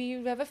 Maybe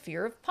you have a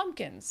fear of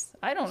pumpkins.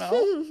 I don't know.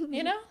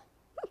 You know?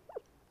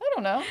 I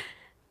don't know.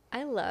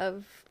 I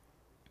love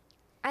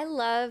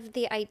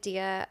the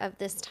idea of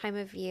this time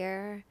of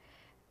year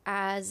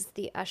as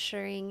the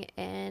ushering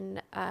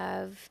in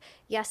of,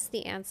 yes,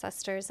 the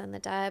ancestors and the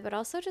dead, but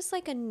also just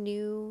like a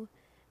new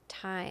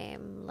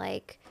time.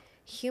 Like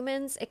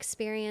humans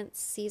experience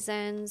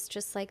seasons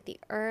just like the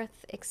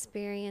earth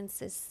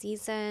experiences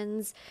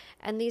seasons.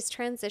 And these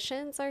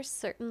transitions are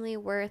certainly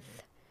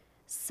worth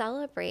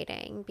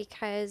celebrating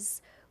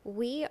because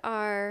we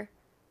are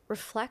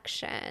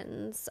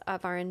reflections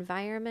of our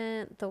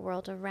environment, the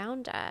world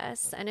around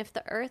us. And if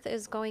the earth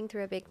is going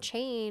through a big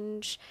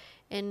change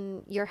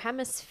in your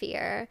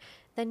hemisphere,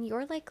 then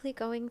you're likely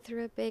going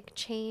through a big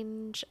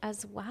change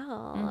as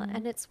well.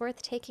 And it's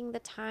worth taking the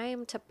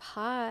time to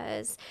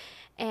pause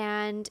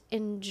and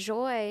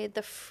enjoy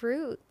the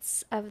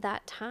fruits of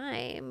that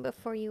time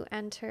before you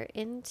enter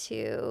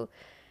into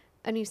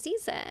a new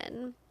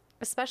season,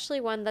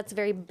 especially one that's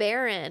very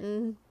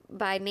barren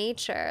by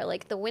nature,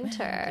 like the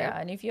winter. Yeah,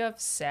 and if you have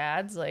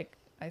SADS, like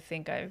I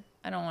think I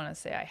don't want to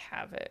say I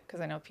have it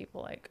because I know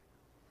people like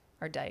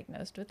are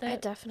diagnosed with it. I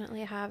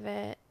definitely have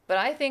it. But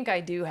I think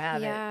I do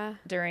have it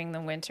during the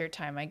winter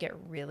time. I get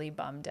really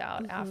bummed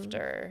out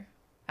after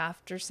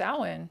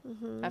Samhain.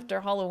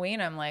 After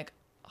Halloween, I'm like,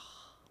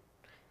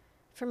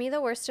 for me, the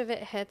worst of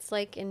it hits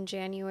like in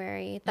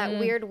January, that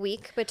weird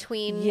week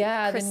between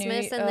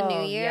Christmas and the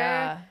New Year.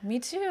 Yeah, me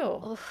too.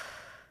 Oof.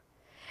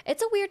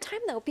 It's a weird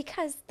time though,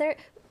 because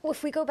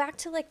if we go back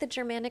to like the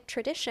Germanic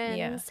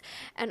traditions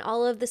and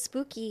all of the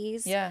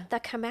spookies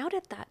that come out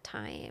at that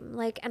time,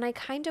 like, and I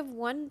kind of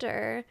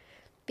wonder,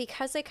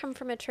 because I come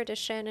from a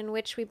tradition in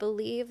which we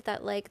believe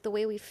that like the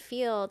way we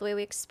feel, the way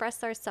we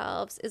express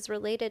ourselves is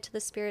related to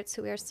the spirits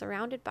who we are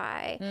surrounded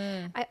by.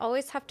 I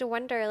always have to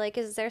wonder, like,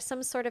 is there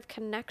some sort of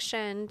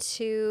connection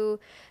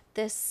to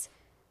this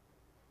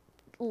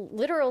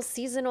literal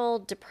seasonal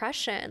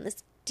depression,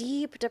 this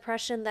deep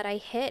depression that I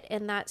hit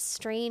in that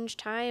strange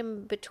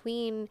time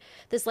between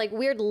this like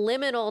weird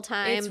liminal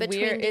time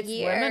between the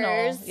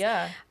years. Liminal.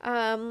 Yeah.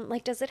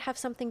 Like, does it have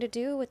something to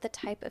do with the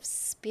type of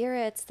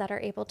spirits that are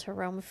able to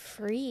roam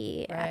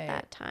free at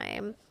that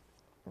time?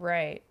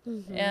 Right.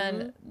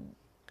 And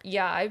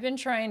yeah, I've been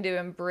trying to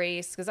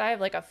embrace, because I have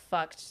like a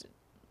fucked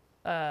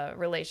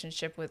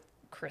relationship with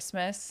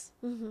Christmas.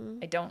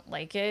 I don't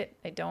like it.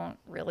 I don't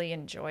really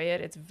enjoy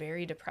it. It's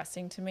very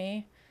depressing to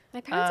me. My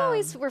parents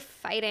always were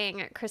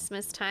fighting at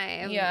Christmas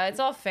time. Yeah,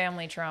 it's all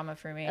family trauma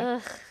for me.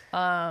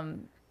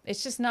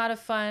 It's just not a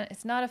fun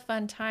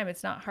time.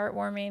 It's not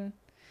heartwarming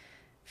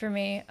for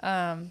me.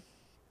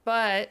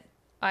 But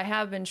I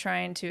have been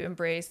trying to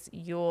embrace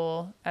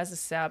Yule as a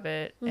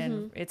Sabbath,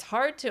 and it's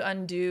hard to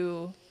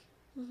undo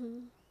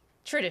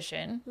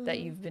tradition that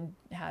you've been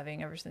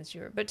having ever since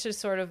you were, but to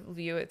sort of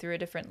view it through a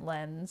different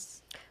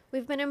lens.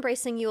 We've been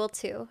embracing Yule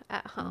too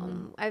at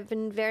home. I've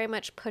been very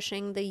much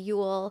pushing the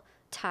Yule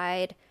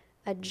tide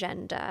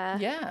agenda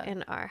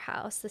in our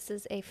house. This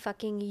is a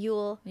fucking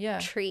Yule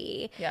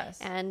tree. Yes.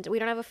 And we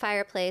don't have a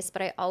fireplace,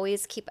 but I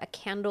always keep a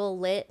candle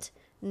lit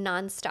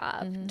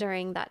nonstop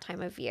during that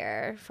time of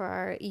year for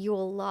our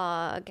Yule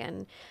log.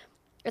 And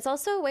it's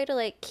also a way to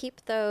like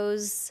keep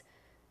those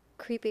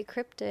creepy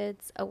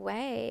cryptids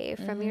away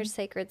from your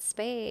sacred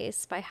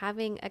space by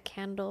having a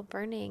candle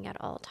burning at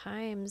all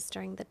times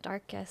during the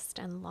darkest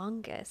and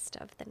longest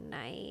of the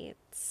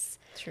nights.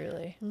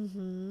 Truly.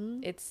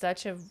 It's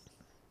such a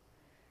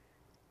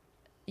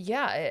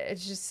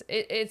it's just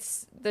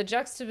it's the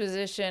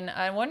juxtaposition.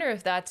 I wonder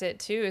if that's it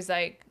too, is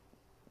like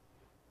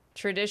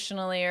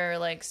traditionally or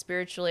like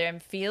spiritually I'm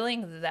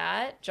feeling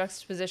that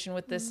juxtaposition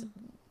with this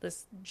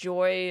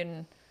joy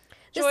and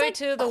joy like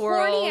to the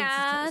world.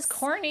 It's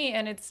corny,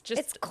 and it's just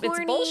it's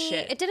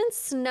bullshit. It didn't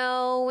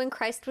snow when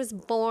Christ was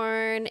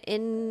born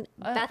in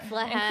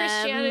Bethlehem. And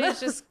Christianity is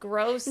just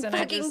gross. And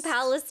fucking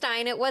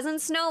Palestine. It wasn't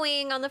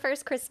snowing on the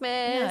first Christmas.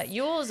 Yeah,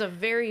 Yule is a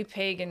very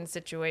pagan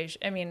situation.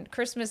 I mean,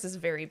 Christmas is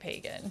very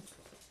pagan.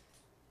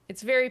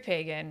 It's very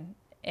pagan,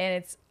 and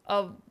it's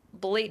a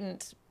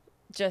blatant.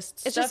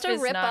 It's just a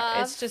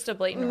rip-off. It's just a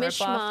blatant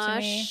rip-off to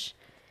me.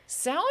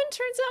 Samhain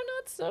turns out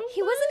not so much.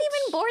 He wasn't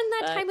even born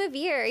that time of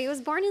year. He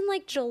was born in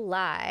like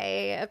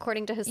July,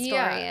 according to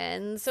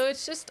historians. So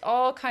it's just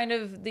all kind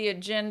of, the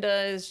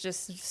agenda is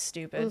just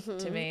stupid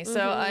to me.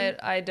 So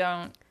I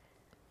don't.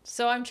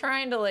 So I'm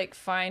trying to like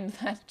find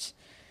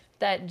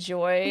that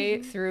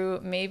joy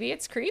through, maybe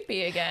it's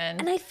creepy again.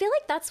 And I feel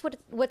like that's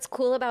what's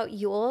cool about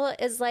Yule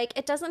is like,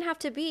 it doesn't have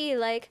to be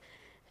like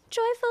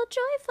joyful.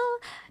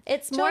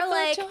 It's more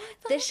like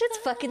this shit's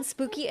fucking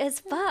spooky as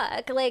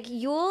fuck. Like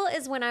Yule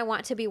is when I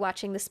want to be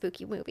watching the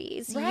spooky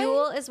movies. Right?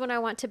 Yule is when I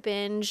want to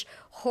binge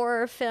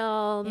horror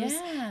films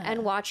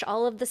and watch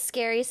all of the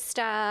scary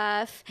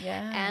stuff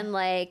and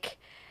like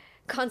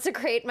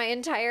consecrate my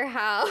entire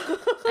house.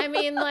 I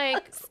mean,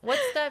 like,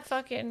 what's that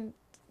fucking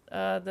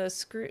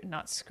the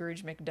not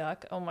Scrooge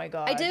McDuck. Oh my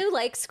God. I do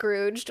like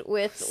Scrooged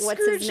with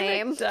what's his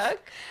name? McDuck?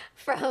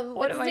 From What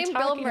what's am his I name?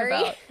 Bill talking Murray.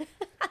 about?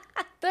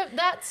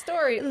 That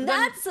story.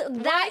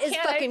 That is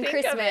fucking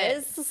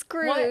Christmas.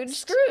 Scrooge.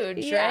 Scrooge,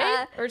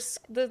 Yeah. right? Or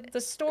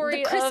the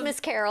story The Christmas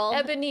of Carol.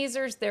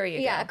 Ebenezer's. There you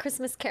Yeah, go.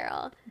 Christmas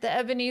Carol. The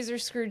Ebenezer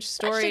Scrooge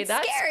story. shit's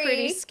That's scary.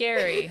 pretty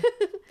scary.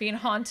 Being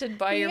haunted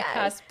by your Yes.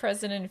 past,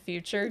 present, and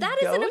future That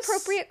is an ghosts.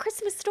 appropriate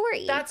Christmas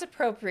story. That's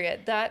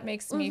appropriate. That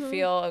makes me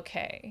feel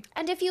okay.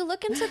 And if you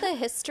look into the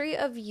history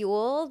of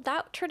Yule,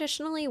 that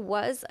traditionally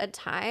was a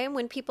time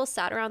when people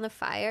sat around the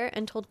fire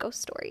and told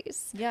ghost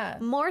stories. Yeah.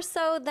 More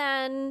so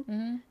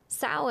than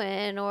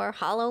Samhain or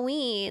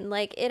Halloween.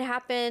 Like, it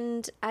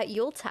happened at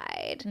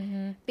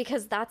Yuletide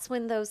because that's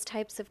when those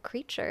types of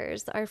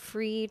creatures are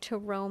free to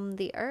roam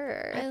the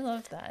earth. I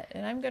love that.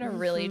 And I'm going to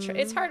really try.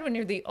 It's hard when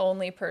you're the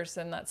only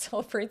person that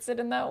celebrates it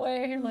in that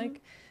way. You're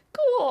like,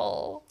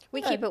 cool.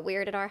 We keep it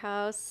weird at our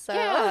house. So.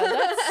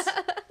 Yeah,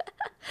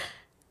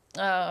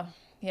 that's...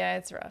 yeah,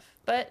 it's rough.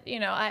 But, you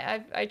know,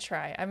 I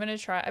try. I'm going to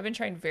try. I've been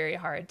trying very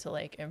hard to,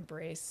 like,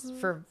 embrace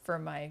for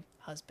my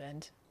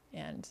husband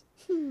and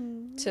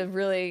to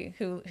really,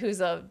 who's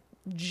a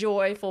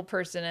joyful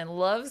person and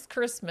loves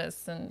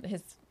Christmas and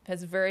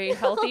has a very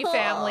healthy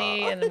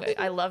family. And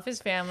I love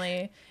his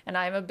family. And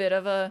I'm a bit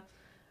of a...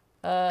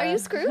 Are you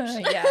Scrooge?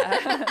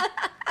 Yeah.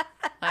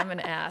 I'm an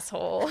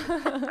asshole.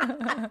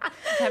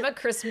 I'm a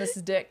Christmas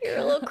dick. You're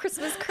a little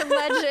Christmas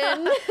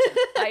curmudgeon.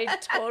 I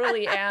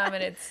totally am,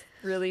 and it's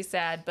really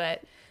sad,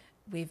 but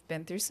we've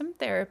been through some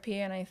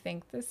therapy, and I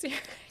think this year...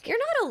 You're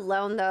not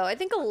alone, though. I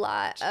think a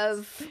lot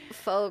of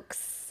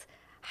folks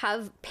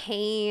have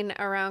pain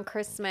around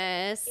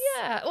Christmas.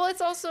 Yeah. Well,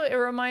 it's also, it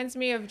reminds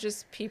me of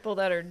just people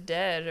that are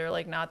dead or,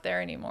 like, not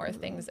there anymore,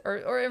 things. Or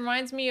it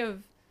reminds me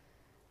of,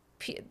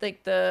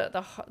 like,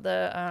 the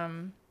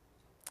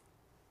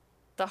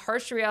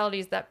harsh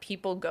realities that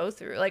people go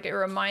through. Like, it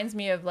reminds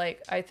me of,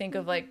 like, I think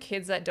of, like,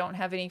 kids that don't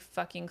have any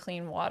fucking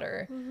clean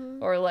water,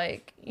 or,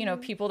 like, you know,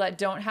 people that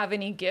don't have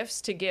any gifts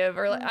to give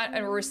or like,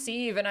 and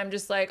receive, and I'm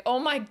just like, oh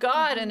my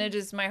God, and it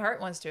just, my heart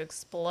wants to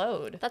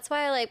explode. That's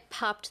why I, like,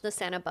 popped the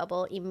Santa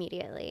bubble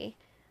immediately.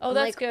 Oh, I'm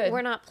that's like, good.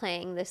 We're not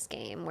playing this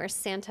game where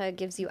Santa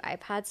gives you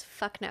iPads.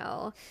 Fuck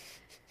no.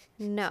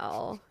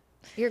 No.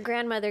 Your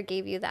grandmother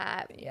gave you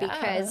that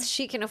because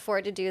she can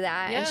afford to do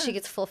that and she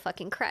gets full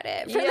fucking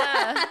credit for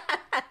that.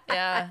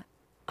 Yeah.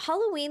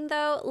 Halloween,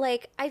 though,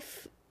 like, I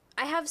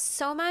have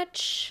so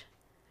much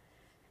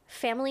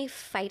family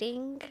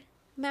fighting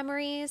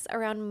memories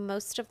around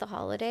most of the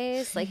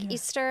holidays. Like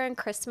Easter and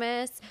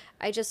Christmas,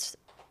 I just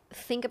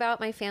think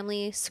about my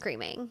family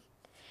screaming.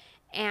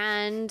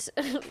 And...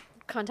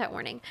 content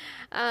warning.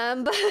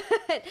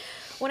 But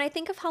when I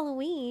think of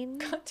Halloween...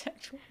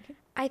 Contact warning.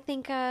 I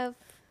think of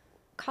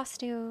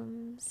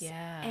costumes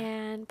Yeah.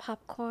 and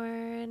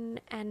popcorn,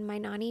 and my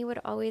nanny would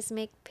always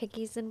make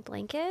piggies in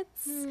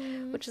blankets,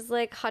 which is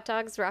like hot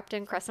dogs wrapped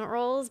in crescent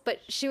rolls, but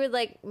she would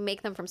like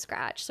make them from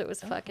scratch, so it was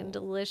fucking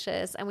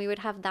delicious. And we would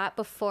have that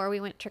before we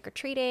went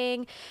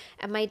trick-or-treating.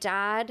 And my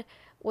dad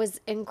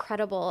was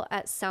incredible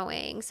at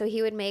sewing, so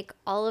he would make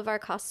all of our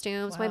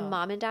costumes. My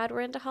mom and dad were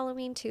into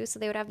Halloween too, so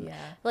they would have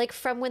like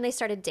from when they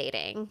started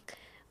dating.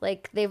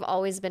 Like, they've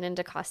always been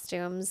into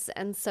costumes.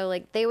 And so,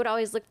 like, they would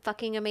always look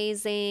fucking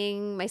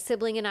amazing. My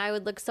sibling and I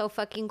would look so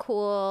fucking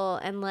cool.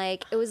 And,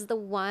 like, it was the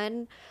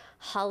one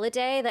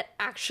holiday that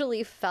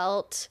actually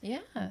felt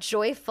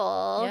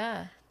joyful.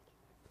 Yeah.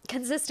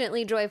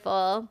 Consistently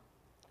joyful.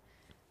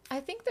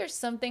 I think there's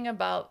something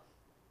about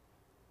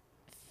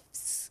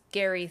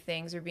scary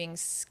things or being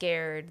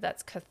scared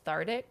that's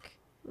cathartic.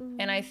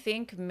 And I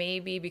think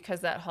maybe because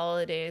that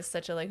holiday is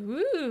such a, like,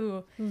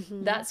 ooh,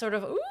 that sort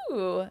of,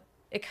 ooh,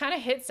 it kind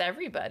of hits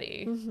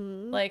everybody.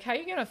 Like, how are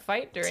you going to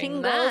fight during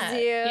Tingles that?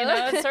 you. You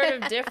know, it's sort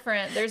of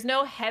different. There's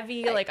no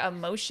heavy, like,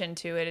 emotion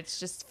to it. It's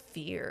just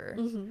fear.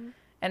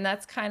 And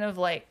that's kind of,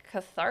 like,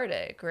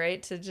 cathartic,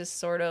 right? To just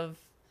sort of,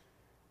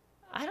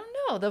 I don't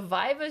know. The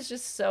vibe is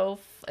just so,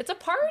 it's a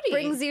party.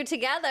 Brings you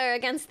together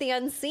against the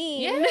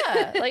unseen.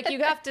 Yeah. Like,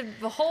 you have to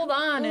hold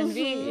on and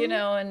be, you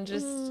know, and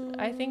just,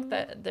 I think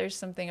that there's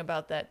something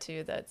about that,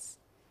 too, that's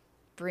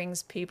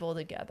brings people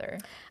together.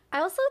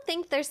 I also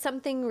think there's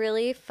something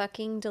really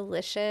fucking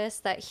delicious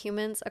that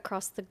humans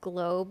across the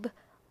globe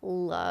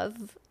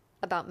love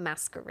about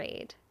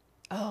masquerade.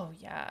 Oh,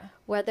 yeah.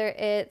 Whether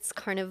it's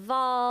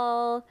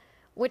Carnival,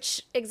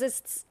 which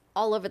exists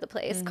all over the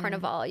place.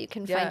 Carnival, you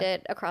can find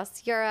it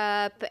across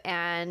Europe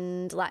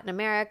and Latin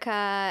America.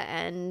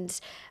 And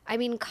I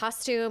mean,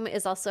 costume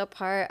is also a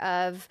part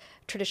of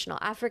traditional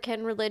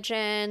African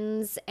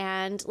religions.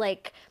 And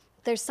like,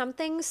 there's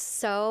something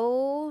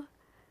so...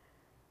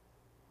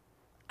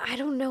 I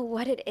don't know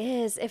what it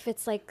is, if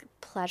it's like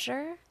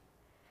pleasure,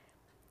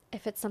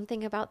 if it's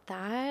something about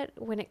that,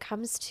 when it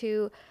comes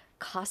to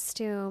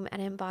costume and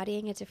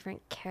embodying a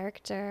different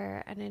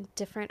character and a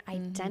different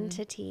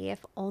identity,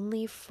 if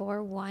only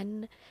for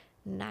one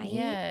night.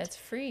 Yeah, it's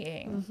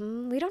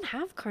freeing. We don't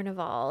have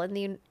Carnival in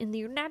the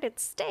United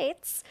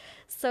States,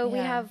 so we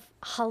Yeah. have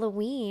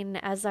Halloween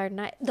as our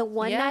night, the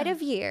one night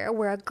of year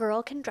where a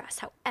girl can dress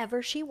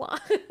however she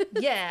wants.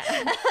 Yeah.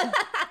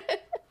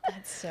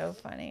 That's so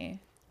funny.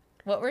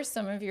 What were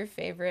some of your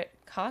favorite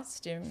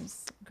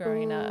costumes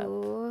growing up?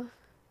 Ooh.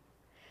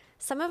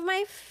 Some of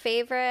my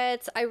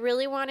favorites, I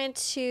really wanted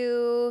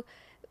to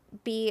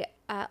be,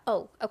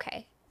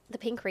 okay. The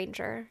Pink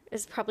Ranger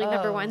is probably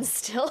number one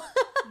still.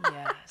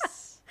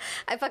 Yes.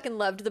 I fucking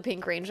loved the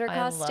Pink Ranger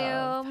costume. I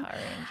love Power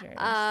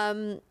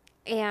Rangers.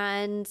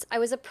 And I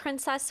was a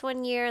princess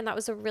one year, and that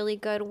was a really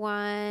good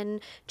one.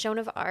 Joan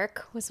of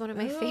Arc was one of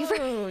my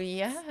favorites. Oh,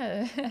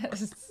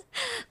 yes.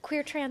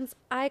 Queer trans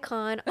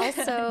icon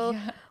also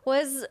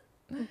was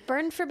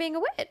burned for being a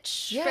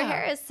witch for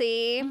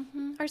heresy.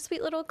 Our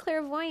sweet little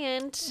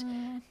clairvoyant,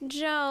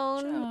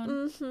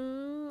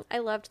 Joan. I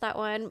loved that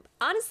one.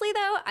 Honestly,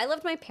 though, I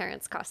loved my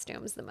parents'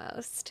 costumes the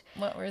most.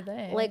 What were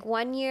they? Like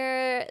one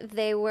year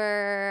they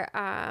were,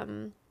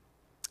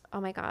 oh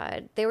my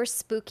God, they were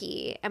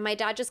spooky. And my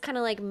dad just kind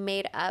of like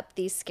made up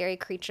these scary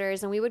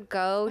creatures. And we would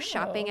go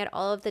shopping at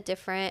all of the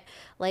different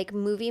like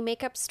movie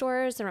makeup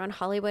stores around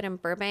Hollywood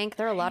and Burbank.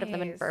 There are a lot of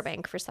them in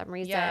Burbank for some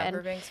reason. Yeah,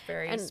 Burbank's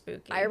very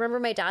spooky. I remember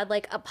my dad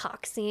like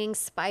epoxying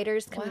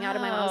spiders coming out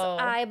of my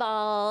mom's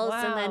eyeballs.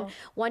 And then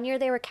one year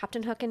they were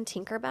Captain Hook and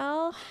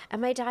Tinkerbell.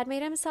 And my dad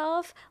made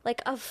himself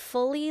like a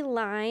fully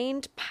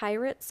lined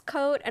pirate's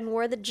coat and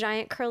wore the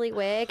giant curly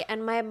wig.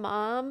 And my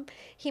mom,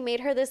 he made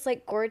her this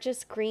like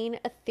gorgeous green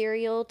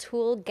ethereal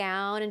tulle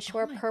gown, and she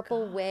wore a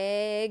purple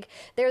wig.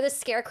 They were the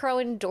Scarecrow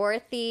and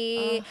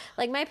Dorothy.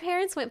 Like my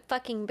parents went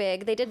fucking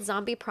big. They did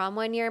Zombie Prom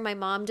one year. My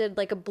mom did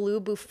like a blue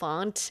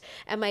bouffant,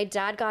 and my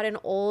dad got an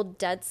old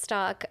dead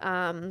stock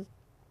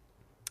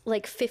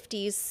like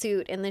 50s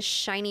suit in this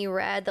shiny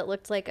red that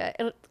looked like it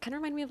kind of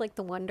reminded me of like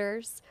the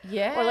Wonders.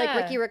 Yeah. Or like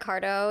Ricky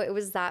Ricardo. It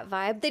was that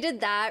vibe. They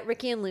did that.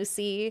 Ricky and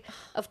Lucy,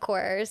 of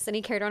course. And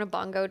he carried on a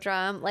bongo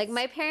drum. Like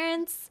my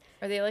parents.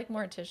 Are they like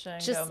Morticia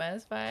and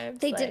Gomez vibes?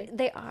 They did.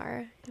 They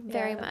are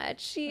very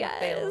much.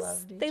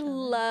 Yes. They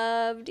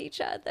loved each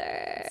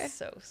other.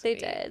 So sweet.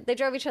 They did. They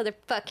drove each other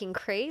fucking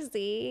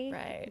crazy.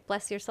 Right.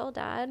 Bless your soul,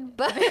 Dad.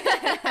 But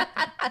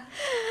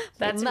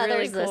that's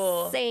mother's really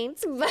cool. a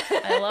saint.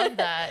 I love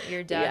that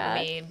your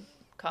dad made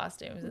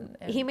costumes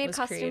and he made was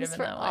costumes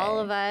for in that all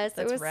way. of us.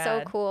 That's it was rad.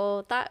 so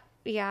cool.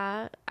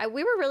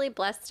 We were really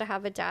blessed to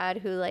have a dad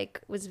who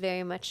like was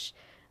very much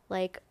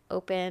like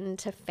open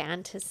to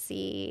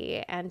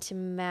fantasy and to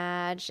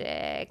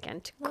magic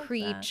and to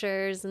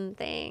creatures and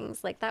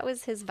things. Like that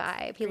was his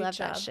vibe. He loved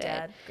that shit.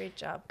 Dad. Great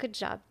job. Good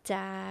job,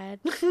 Dad.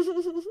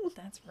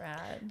 That's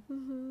rad.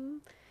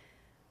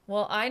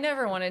 Well, I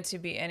never wanted to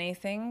be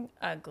anything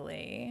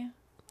ugly.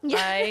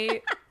 Yeah.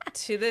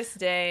 To this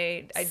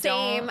day, I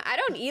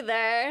don't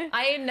either.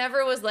 I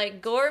never was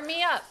like, gore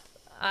me up.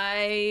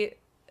 My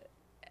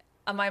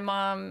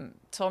mom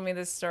told me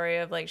this story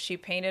of like, she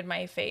painted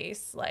my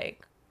face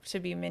like to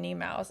be Minnie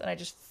Mouse, and I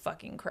just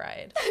fucking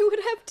cried. I would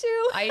have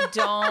too.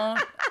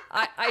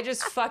 I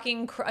just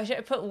fucking cried.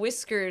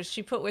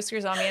 She put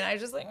whiskers on me, and I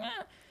was just like,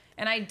 eh.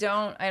 And I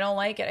don't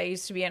like it. I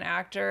used to be an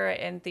actor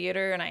in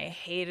theater, and I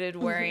hated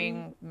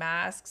wearing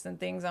masks and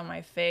things on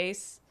my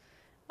face,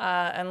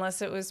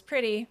 unless it was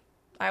pretty.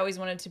 I always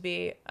wanted to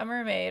be a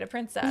mermaid, a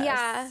princess.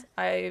 Yeah.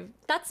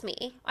 That's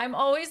me. I'm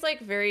always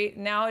like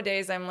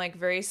nowadays I'm like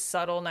very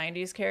subtle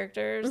 90s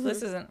characters.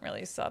 This isn't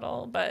really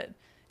subtle, but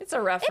it's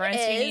a reference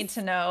you need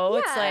to know. Yeah.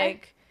 It's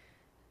like,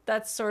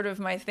 that's sort of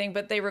my thing,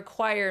 but they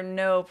require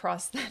no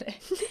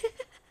prosthetic.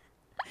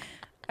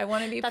 I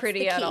want to be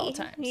pretty at all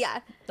times.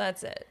 Yeah.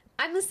 That's it.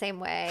 I'm the same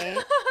way.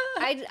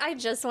 I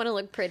just want to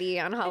look pretty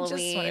on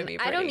Halloween.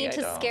 I don't need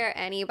to scare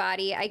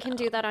anybody. I can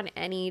do that on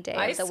any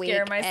day of the week,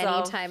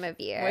 any time of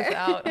year.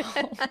 Without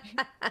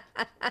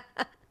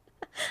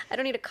I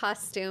don't need a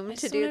costume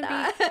to do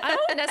that. I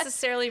don't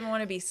necessarily even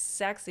want to be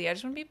sexy. I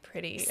just want to be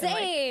pretty.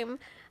 Same.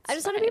 I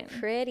just want to be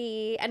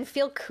pretty and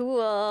feel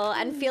cool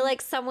and feel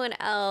like someone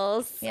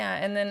else. Yeah,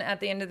 and then at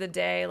the end of the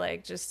day,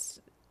 like just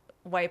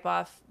wipe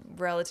off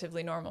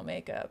relatively normal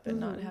makeup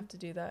and not have to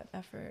do that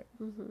effort.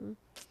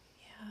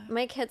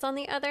 My kids, on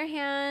the other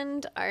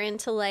hand, are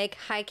into like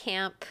high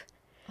camp.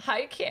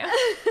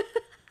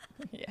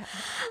 Yeah.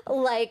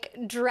 Like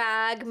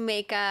drag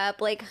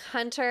makeup. Like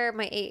Hunter,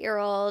 my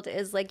 8-year-old,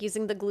 is like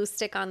using the glue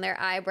stick on their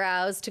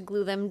eyebrows to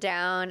glue them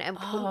down and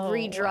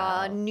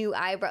redraw new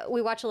eyebrow.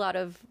 We watch a lot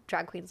of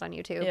drag queens on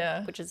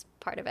YouTube, which is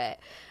part of it.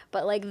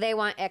 But like they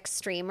want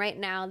extreme. Right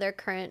now, their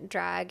current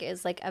drag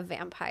is like a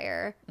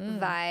vampire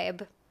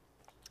vibe.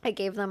 I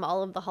gave them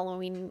all of the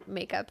Halloween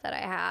makeup that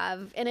I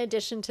have in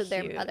addition to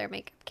their other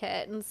makeup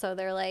kit. And so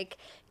they're like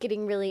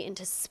getting really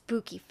into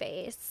spooky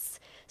face,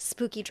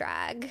 spooky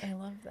drag. I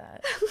love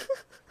that.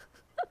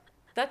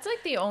 That's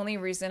like the only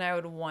reason I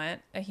would want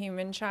a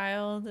human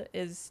child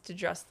is to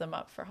dress them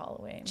up for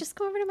Halloween. Just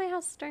go over to my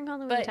house during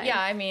Halloween time.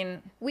 Yeah, I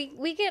mean, we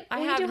do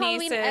have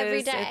Halloween nieces,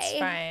 every day. It's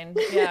fine.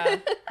 Yeah,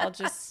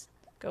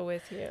 go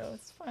with you.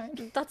 It's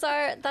fine. That's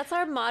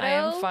our motto. I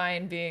am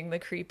fine being the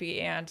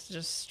creepy aunt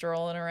just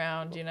strolling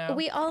around, you know.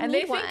 We all and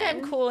need they think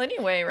I'm one. cool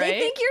anyway, right? They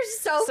think you're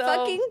so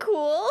fucking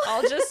cool.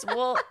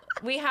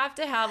 We have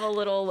to have a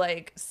little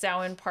like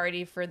Samhain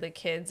party for the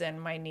kids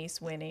and my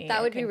niece Winnie.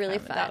 That would be really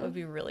fun. That would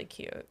be really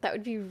cute. That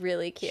would be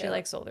really cute. She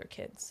likes older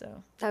kids,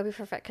 so that would be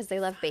perfect because they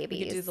love babies.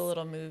 We could do the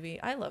little movie.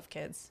 I love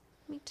kids.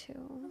 Me too.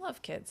 I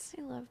love kids.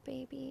 I love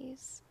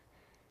babies.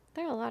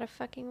 They're a lot of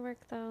fucking work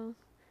though.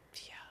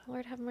 Yeah.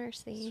 Lord have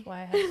mercy. That's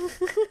why I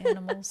have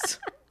animals.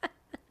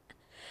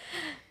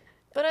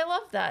 But I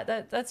love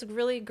that. That's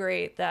really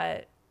great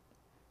that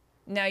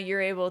now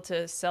you're able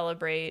to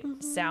celebrate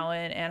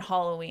Samhain and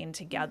Halloween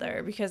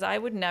together, because I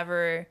would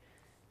never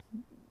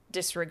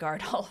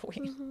disregard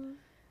Halloween.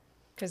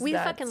 We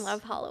fucking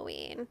love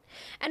Halloween.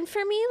 And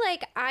for me,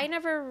 like, I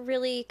never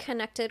really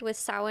connected with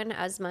Samhain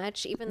as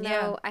much, even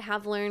though I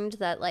have learned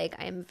that, like,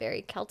 I'm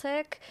very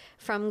Celtic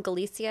from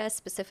Galicia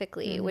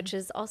specifically, which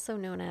is also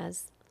known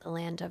as the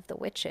land of the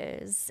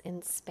witches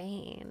in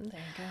Spain.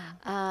 There you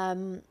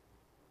go.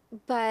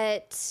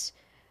 But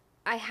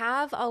I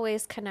have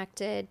always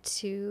connected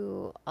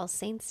to All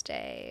Saints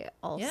Day,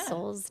 All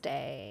Souls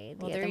Day,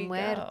 Dia de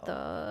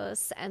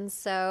Muertos. And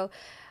so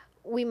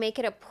we make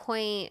it a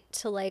point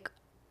to, like,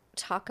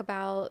 talk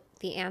about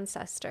the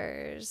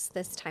ancestors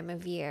this time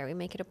of year. We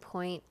make it a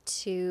point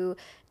to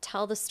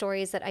tell the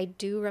stories that I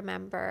do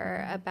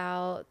remember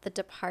about the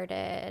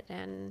departed.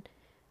 And,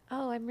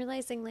 oh, I'm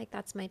realizing, like,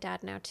 that's my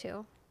dad now,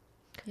 too.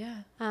 Yeah.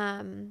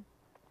 And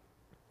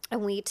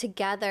we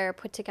together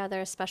put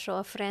together a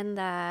special ofrenda,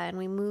 and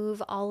we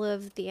move all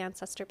of the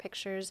ancestor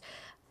pictures.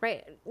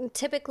 Right.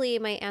 Typically,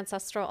 my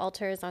ancestral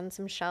altar is on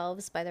some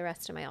shelves by the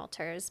rest of my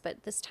altars,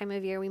 but this time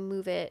of year, we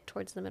move it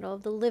towards the middle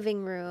of the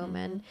living room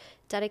and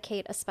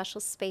dedicate a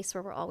special space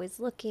where we're always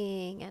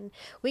looking. And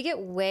we get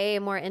way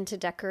more into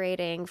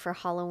decorating for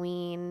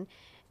Halloween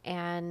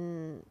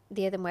and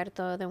Dia de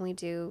Muerto than we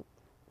do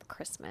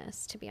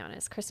Christmas, to be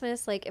honest.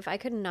 Christmas, like, if I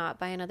could not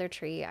buy another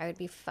tree, I would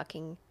be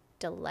fucking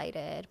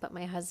delighted. But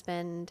my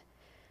husband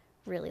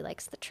really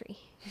likes the tree.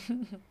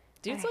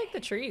 Dudes like the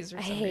trees for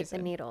some reason. I hate the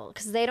needle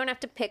because they don't have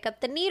to pick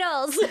up the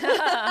needles.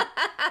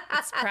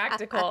 It's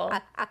practical.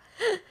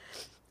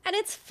 And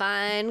it's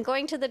fun.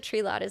 Going to the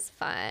tree lot is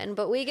fun,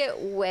 but we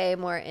get way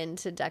more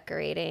into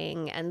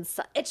decorating, and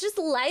it's just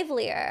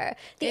livelier.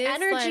 The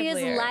energy is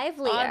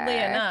livelier. Oddly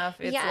enough,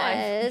 it's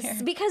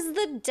livelier. Because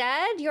the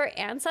dead, your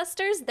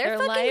ancestors, they're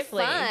fucking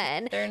lively.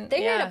 fun. They're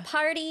here to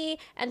party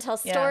and tell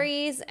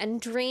stories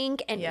and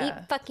drink and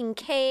eat fucking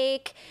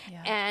cake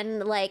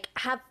and, like,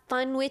 have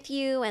fun with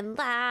you and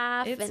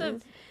laugh. It's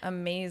an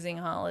amazing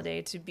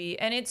holiday to be,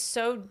 and it's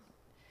so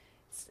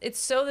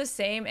the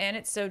same and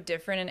it's so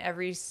different in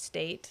every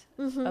state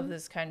of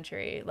this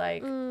country.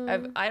 Like,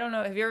 I don't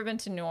know, have you ever been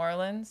to New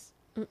Orleans?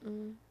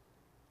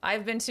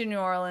 I've been to New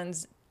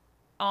Orleans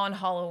on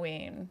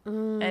Halloween,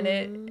 and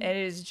it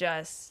is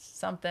just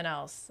something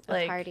else.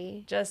 A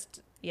party.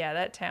 Just,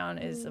 that town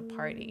is a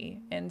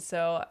party. And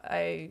so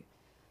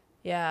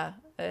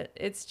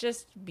it's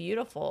just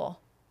beautiful.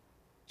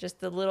 Just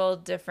the little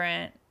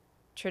different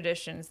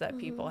traditions that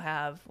people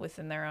have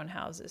within their own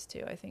houses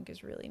too, I think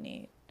is really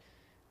neat.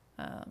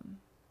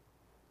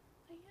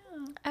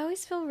 I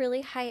always feel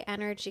really high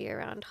energy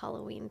around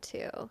Halloween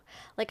too.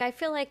 Like, I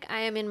feel like I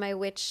am in my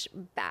witch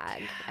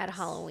bag at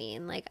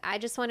Halloween. Like, I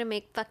just want to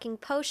make fucking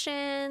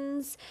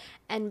potions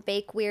and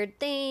bake weird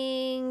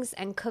things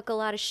and cook a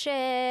lot of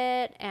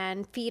shit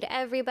and feed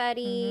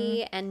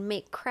everybody and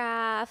make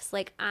crafts.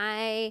 Like,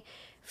 I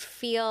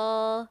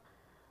feel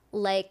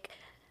like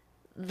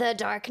the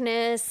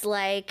darkness,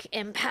 like,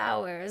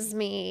 empowers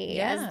me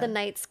as the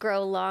nights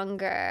grow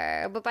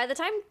longer. But by the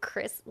time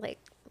Christmas,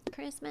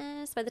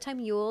 by the time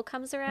Yule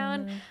comes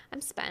around,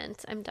 I'm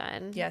spent. I'm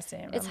done. Yeah,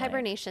 same. It's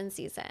hibernation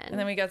season. And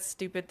then we got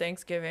stupid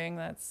Thanksgiving.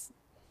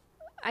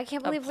 I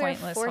can't believe we're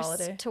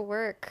forced to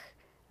work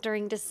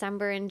during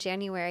December and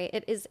January.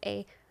 It is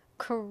a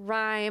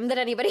crime that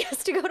anybody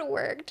has to go to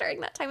work during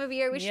that time of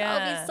year. We should all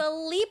be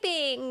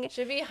sleeping.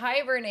 Should be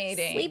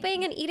hibernating.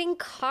 Sleeping and eating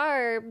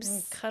carbs.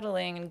 And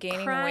cuddling and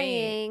gaining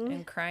weight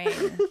and crying.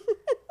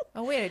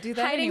 Oh, wait, I do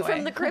that hiding anyway.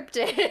 From the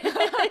cryptid.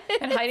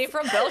 And hiding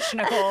from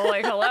Belschnickel.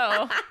 Like,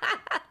 hello.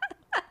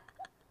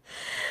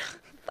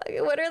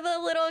 What are the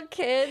little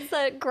kids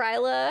that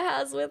Gryla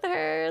has with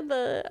her?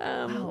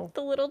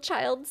 The little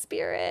child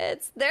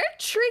spirits. They're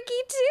tricky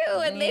too,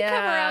 and they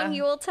come around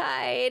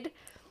Yuletide.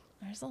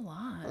 There's a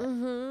lot.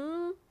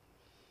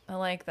 I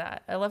like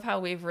that. I love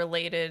how we've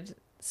related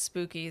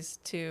spookies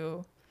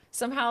to...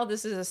 Somehow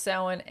this is a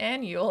Samhain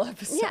and Yule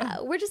episode.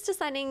 Yeah, we're just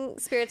assigning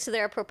spirits to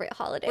their appropriate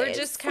holidays. We're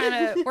just kind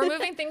of... We're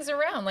moving things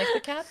around like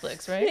the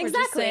Catholics, right? Exactly.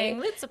 We're just saying,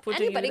 let's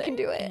put anybody you can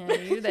do it. Yeah,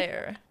 you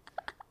there.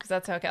 Because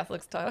that's how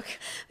Catholics talk.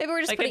 Maybe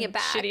we're just like putting it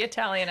back. Shitty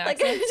Italian accent.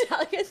 Like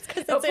Italians,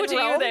 because it's put in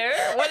Rome. You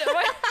there.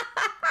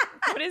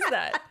 What is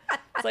that?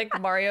 It's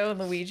like Mario and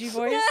Luigi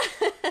voice.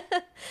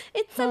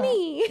 It's a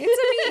me.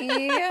 It's a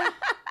me.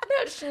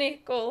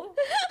 Belschnickel.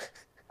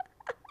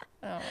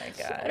 Oh my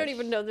god. I don't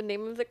even know the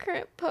name of the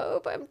current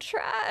pope. I'm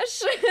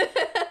trash.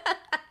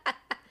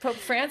 Pope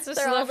Francis.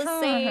 They're all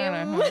the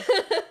same.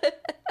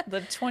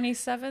 The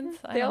 27th.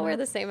 They all wear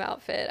the same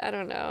outfit. I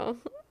don't know.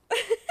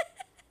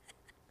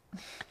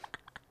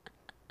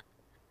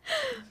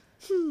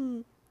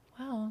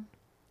 Wow.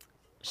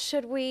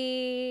 Should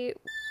we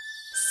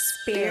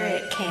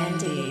Spirit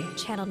candy.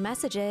 channeled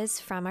messages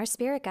from our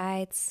spirit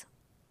guides?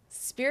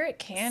 Spirit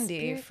candy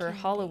Spirit for candy.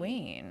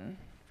 Halloween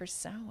for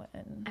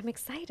Samhain. I'm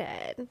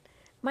excited.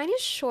 Mine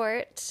is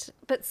short,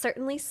 but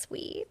certainly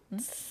sweet.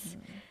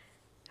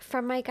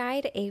 From my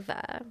guide,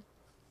 Ava.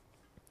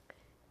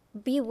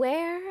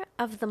 Beware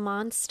of the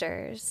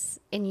monsters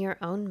in your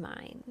own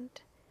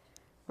mind.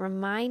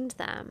 Remind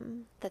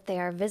them that they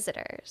are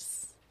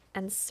visitors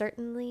and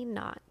certainly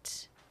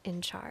not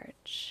in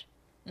charge.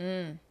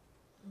 I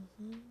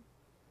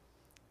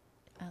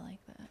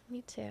like that.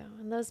 Me too.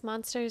 And those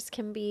monsters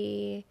can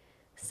be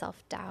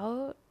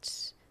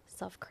self-doubt,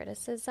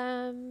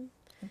 self-criticism,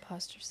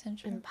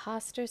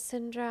 imposter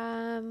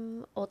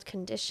syndrome, old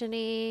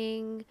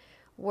conditioning,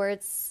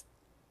 words,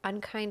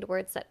 unkind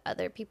words that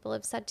other people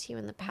have said to you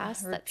in the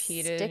past that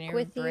repeated stick in your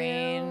with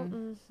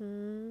brain.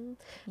 you.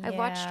 I've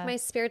watched Yeah. my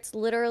spirits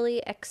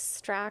literally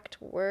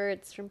extract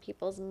words from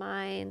people's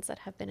minds that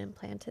have been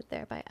implanted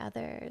there by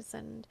others.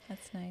 And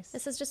That's nice.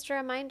 this is just a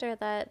reminder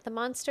that the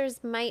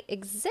monsters might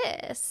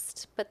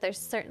exist, but they're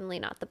certainly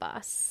not the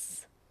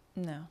boss.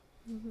 No.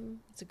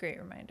 It's a great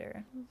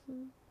reminder.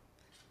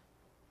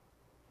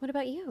 What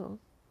about you?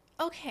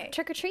 Okay.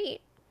 Trick or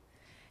treat.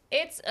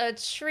 It's a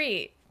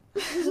treat.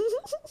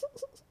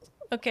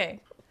 Okay.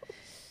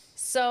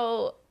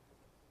 So,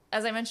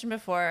 as I mentioned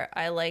before,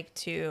 I like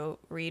to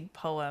read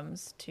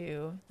poems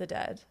to the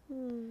dead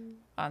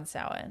on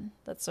Samhain.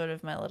 That's sort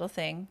of my little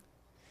thing.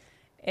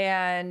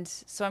 And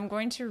so I'm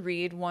going to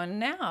read one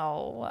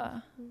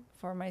now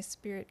for my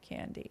spirit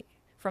candy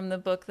from the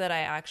book that I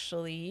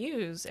actually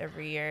use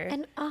every year.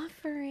 An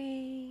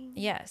offering.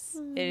 Yes,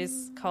 it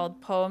is called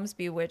Poems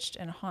Bewitched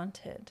and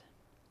Haunted.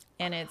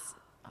 And it's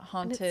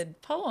haunted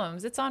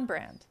poems. It's on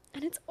brand.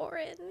 And it's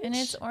orange. And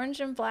it's orange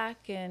and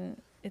black, and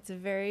it's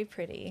very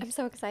pretty. I'm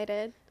so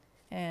excited.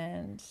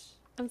 And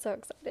I'm so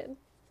excited.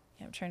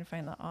 yeah, I'm trying to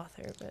find the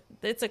author, but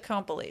it's a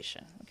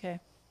compilation, okay?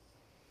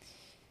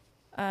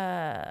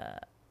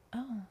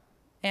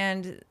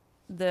 And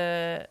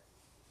the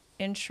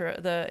intro,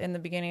 in the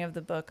beginning of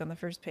the book on the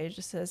first page,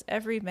 it says,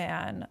 "Every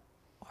man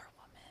or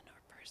woman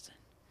or person,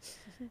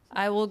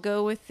 I will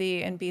go with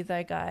thee and be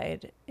thy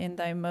guide in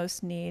thy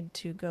most need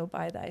to go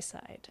by thy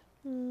side."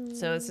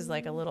 So this is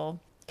like a little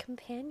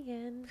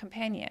companion.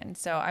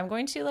 So I'm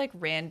going to like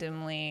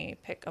randomly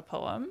pick a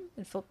poem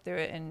and flip through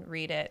it and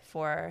read it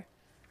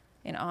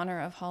in honor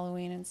of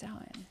Halloween and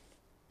Samhain.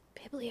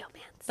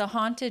 Bibliomancy. The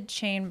Haunted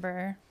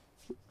Chamber.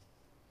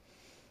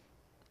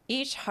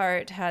 Each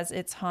heart has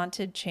its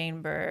haunted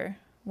chamber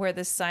where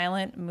the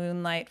silent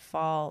moonlight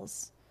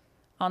falls.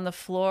 On the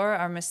floor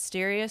are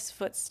mysterious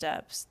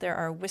footsteps. There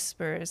are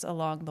whispers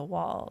along the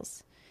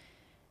walls.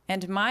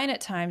 And mine at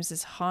times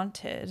is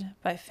haunted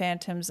by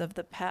phantoms of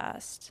the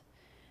past,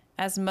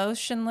 as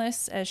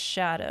motionless as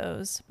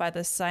shadows by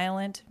the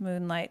silent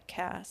moonlight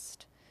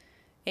cast.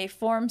 A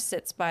form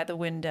sits by the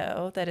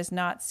window that is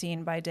not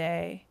seen by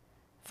day,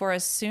 for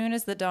as soon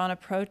as the dawn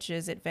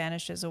approaches, it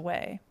vanishes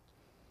away.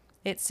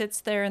 It sits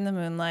there in the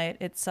moonlight,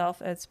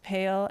 itself as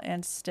pale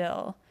and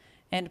still,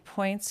 and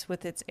points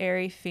with its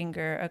airy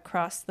finger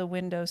across the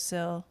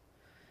window-sill.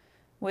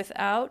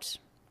 Without,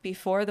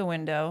 before the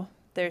window,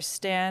 there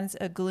stands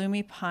a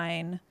gloomy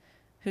pine,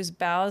 whose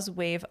boughs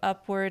wave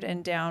upward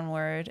and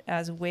downward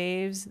as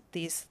waves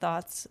these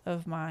thoughts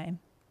of mine.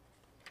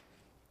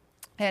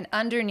 And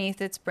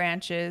underneath its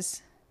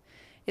branches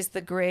is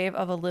the grave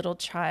of a little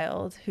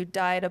child who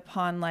died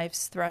upon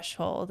life's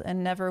threshold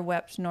and never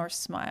wept nor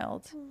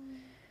smiled.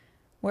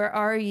 Where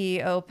are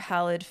ye, O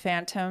pallid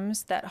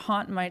phantoms that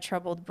haunt my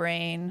troubled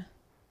brain,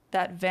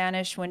 that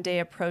vanish when day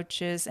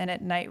approaches and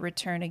at night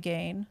return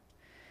again?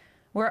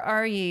 Where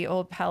are ye,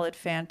 old pallid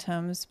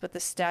phantoms, but the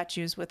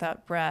statues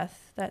without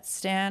breath that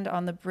stand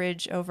on the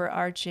bridge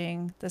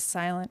overarching the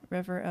silent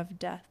river of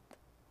death?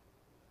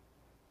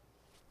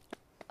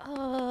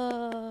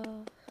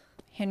 Oh.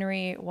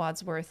 Henry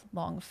Wadsworth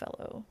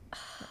Longfellow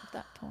wrote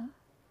that poem.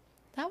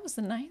 That was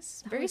a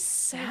nice, very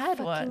sad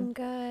one.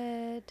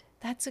 Good.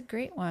 That's a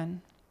great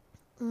one.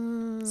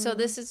 So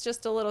this is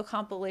just a little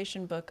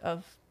compilation book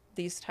of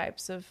these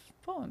types of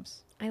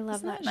poems. I love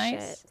Isn't that that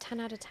nice? shit. 10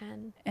 out of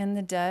 10. And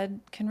the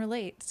dead can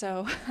relate.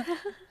 So,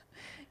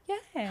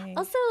 yay.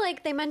 Also,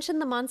 like, they mentioned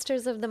the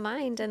monsters of the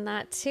mind in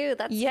that, too.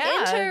 That's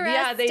interesting.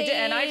 Yeah, they did.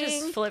 And I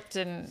just flipped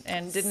and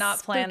did not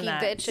plan Spooky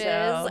that. bitches.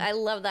 So I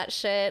love that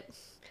shit.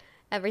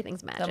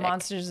 Everything's magic. the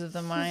monsters of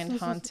the mind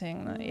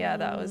haunting. Yeah,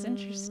 that was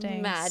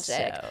interesting.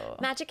 Magic. So,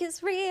 Magic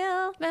is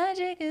real.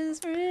 magic is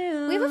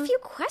real. We have a few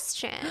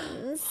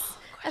questions.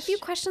 A few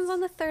questions on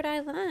the third eye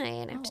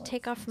line. I have to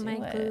take off my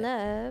do it.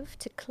 glove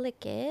to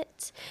click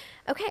it.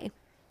 Okay.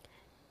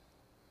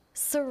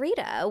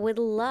 Sarita would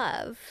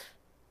love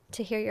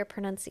to hear your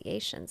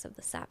pronunciations of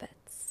the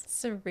Sabbats.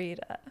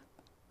 Sarita.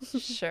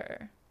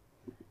 Sure.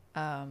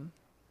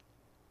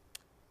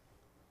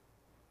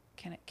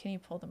 Can you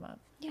pull them up?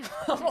 Yeah.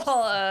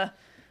 Well,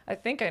 I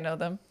think I know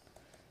them,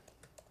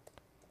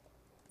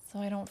 so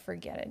I don't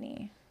forget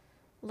any.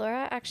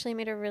 Laura actually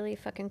made a really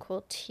fucking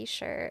cool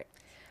T-shirt.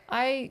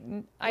 I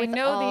With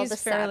know all these the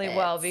fairly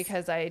well Sabbats.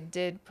 because I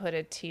did put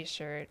a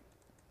T-shirt.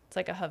 It's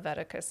like a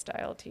Helvetica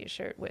style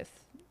T-shirt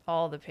with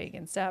all the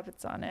pagan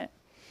Sabbats on it.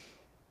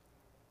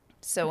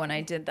 So when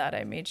I did that,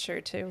 I made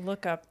sure to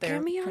look up their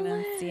Give me a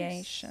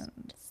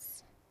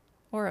pronunciations.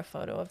 Or a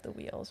photo of the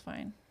wheel is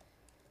fine.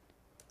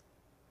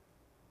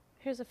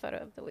 Here's a photo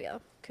of the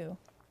wheel. Cool.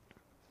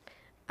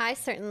 I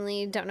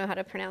certainly don't know how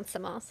to pronounce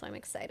them all, so I'm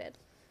excited.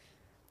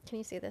 Can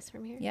you see this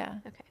from here? Yeah.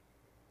 Okay.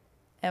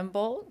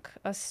 Imbolc,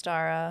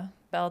 Ostara,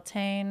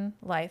 Beltane,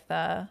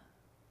 Litha,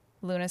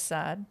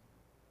 Lunisad,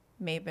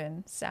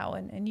 Mabon,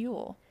 Samhain, and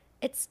Yule.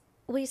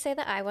 Will you say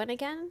the I one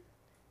again?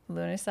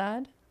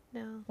 Lunisad?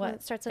 No. What?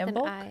 It starts with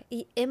Imbolc? an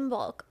I.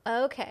 Imbolc.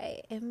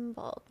 Okay.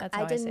 Imbolc. That's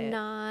how I did say it.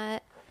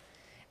 not.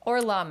 Or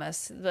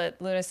Lammas, but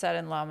Lunisad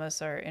and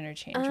Lammas are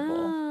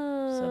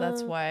interchangeable. So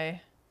that's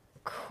why.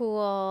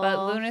 Cool. But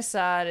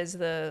Lunisad is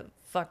the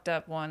fucked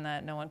up one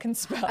that no one can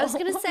spell. I was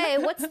going to say,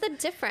 what's the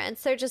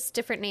difference? They're just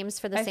different names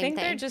for the I same think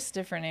thing. they're just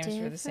different names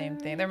for the same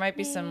thing. There might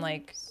be some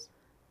like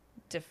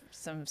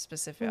some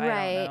specific. I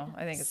Right. don't know.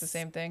 I think it's the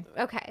same thing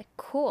Okay,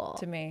 cool.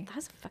 to me.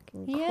 That's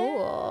fucking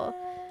cool.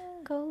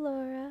 Go,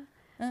 Laura.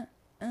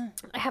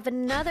 I have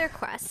another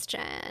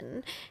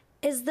question.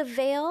 Is the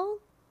veil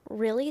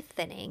really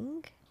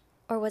thinning,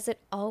 or was it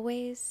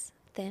always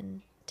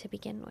thin to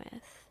begin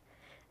with?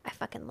 I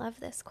fucking love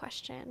this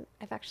question.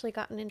 I've actually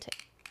gotten into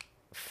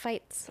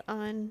fights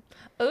on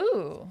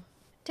Ooh.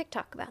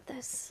 TikTok about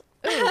this.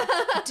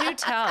 Do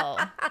tell.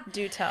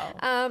 Do tell.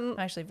 I'm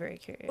actually very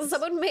curious.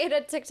 Someone made a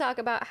TikTok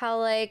about how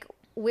like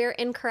we're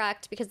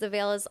incorrect because the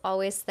veil is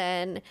always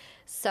thin.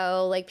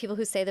 So like people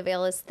who say the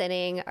veil is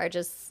thinning are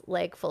just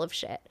like full of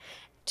shit.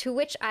 To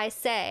which I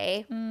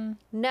say,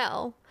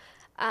 no.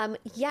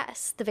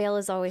 Yes, the veil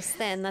is always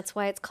thin. That's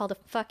why it's called a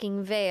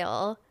fucking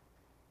veil.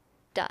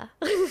 Duh.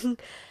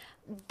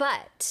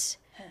 But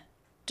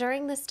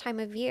during this time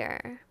of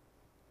year,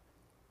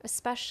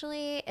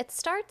 especially, it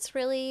starts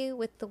really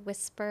with the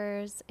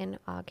whispers in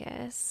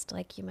August,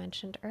 like you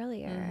mentioned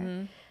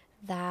earlier,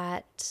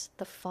 that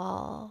the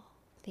fall,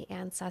 the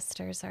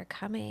ancestors are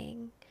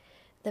coming.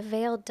 The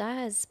veil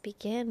does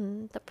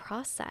begin the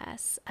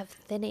process of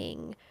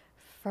thinning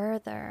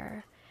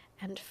further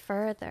and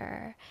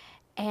further.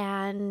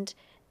 And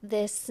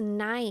this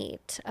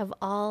night of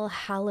All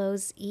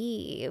Hallows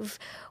Eve,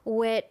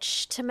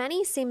 which to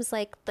many seems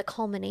like the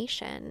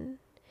culmination,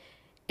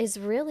 is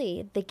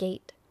really the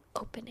gate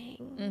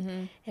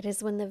opening. It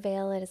is when the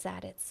veil is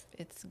at its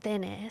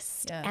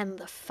thinnest and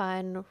the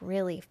fun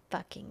really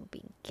fucking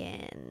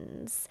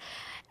begins.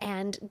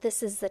 And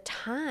this is the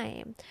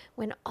time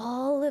when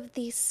all of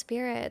these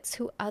spirits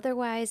who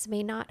otherwise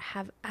may not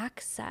have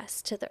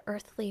access to the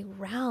earthly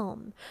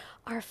realm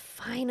are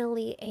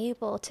finally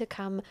able to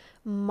come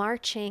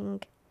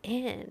marching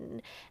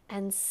in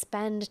and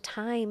spend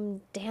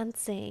time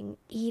dancing,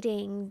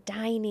 eating,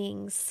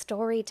 dining,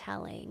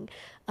 storytelling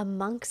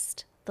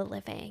amongst the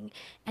living.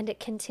 And it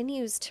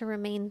continues to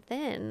remain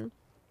thin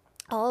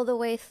all the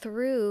way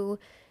through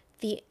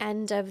the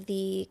end of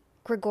the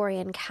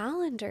Gregorian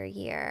calendar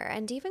year,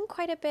 and even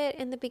quite a bit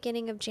in the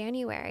beginning of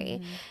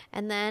January.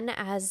 And then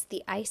as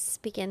the ice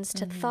begins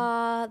to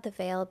thaw, the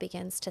veil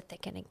begins to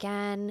thicken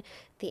again,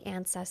 the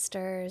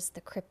ancestors,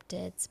 the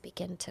cryptids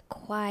begin to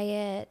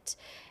quiet,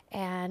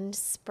 and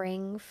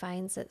spring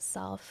finds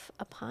itself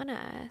upon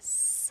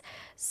us.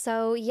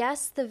 So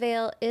yes, the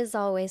veil is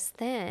always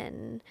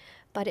thin,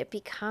 but it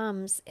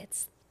becomes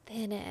its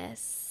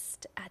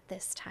thinnest at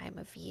this time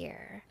of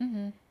year.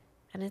 And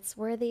it's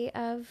worthy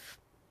of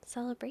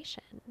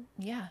celebration.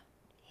 Yeah.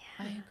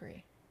 I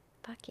agree.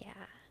 Fuck yeah.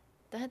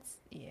 That's,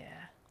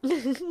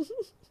 the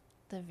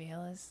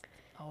veil is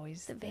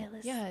always. The veil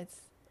is. Yeah, it's.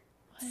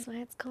 That's why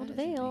it's called That a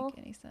doesn't veil. make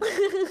any sense.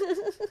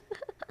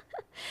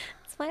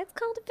 That's why it's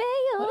called a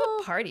veil.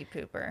 What a party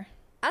pooper.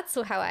 That's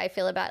how I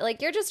feel about it.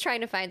 Like, you're just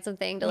trying to find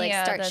something to like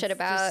Yeah, start that's shit just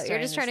about. You're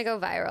just trying trying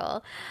to go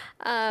viral.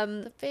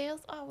 The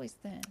veil's always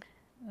thin.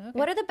 Okay.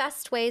 What are the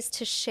best ways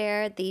to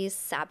share these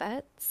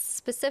Sabbats?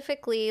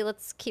 Specifically,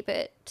 let's keep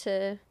it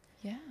to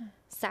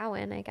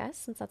Samhain, I guess,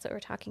 since that's what we're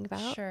talking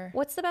about. Sure.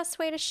 What's the best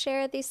way to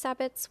share these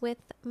Sabbats with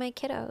my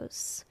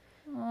kiddos?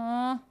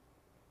 Aw.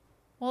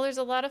 Well, there's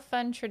a lot of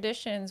fun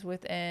traditions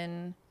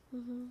within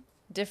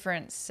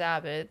different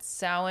Sabbats.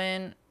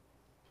 Samhain,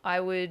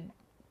 I would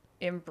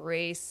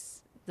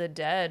embrace the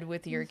dead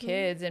with your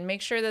kids and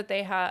make sure that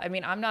they have. I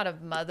mean, I'm not a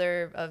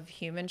mother of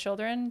human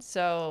children,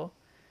 so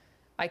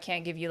I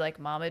can't give you like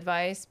mom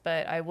advice,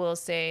 but I will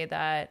say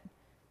that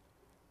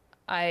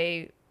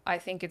I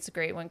think it's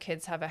great when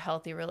kids have a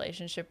healthy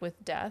relationship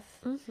with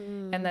death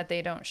and that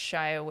they don't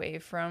shy away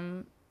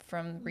from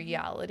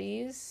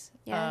realities.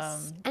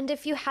 Yes. And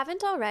if you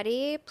haven't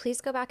already, please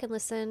go back and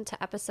listen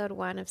to episode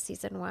 1 of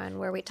season 1,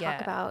 where we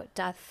talk about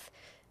death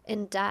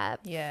in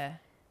depth. Yeah.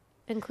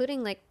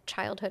 Including like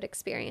childhood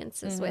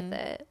experiences with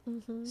it.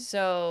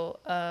 So,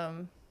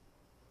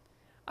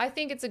 I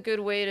think it's a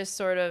good way to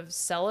sort of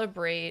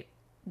celebrate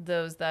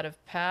those that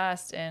have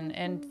passed,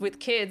 and with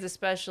kids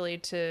especially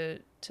to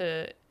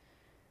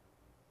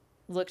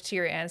look to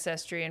your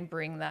ancestry and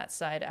bring that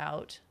side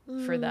out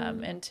for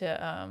them, and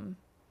to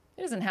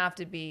it doesn't have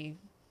to be,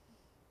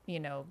 you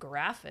know,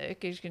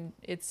 graphic.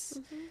 It's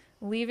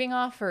leaving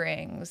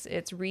offerings,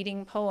 it's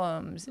reading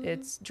poems,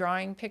 it's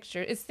drawing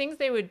pictures, it's things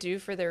they would do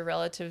for their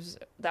relatives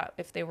that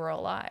if they were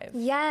alive.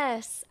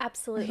 Yes,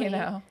 absolutely. You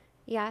know,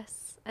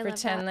 yes, I love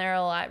pretend that. they're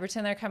alive,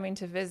 pretend they're coming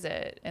to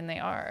visit, and they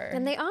are.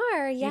 And they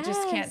are, yes. You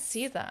just can't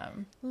see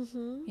them.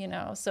 You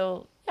know,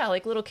 so yeah,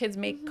 like little kids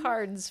make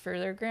cards for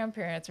their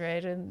grandparents,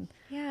 right? And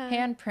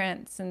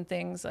handprints and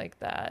things like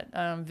that.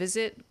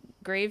 Visit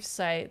grave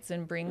sites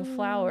and bring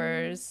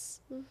flowers.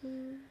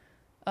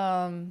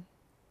 I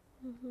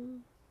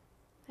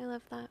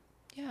love that.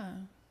 Yeah.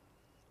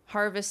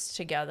 Harvest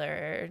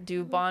together,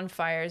 do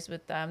bonfires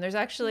with them. There's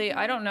actually,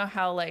 I don't know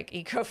how like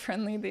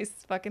eco-friendly these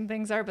fucking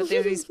things are, but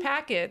there's these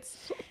packets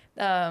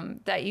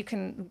that you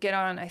can get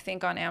on, I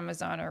think on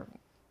Amazon, or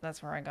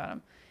that's where I got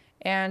them.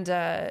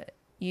 And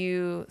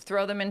you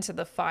throw them into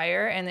the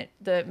fire, and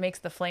it makes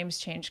the flames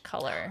change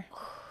color.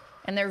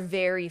 And they're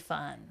very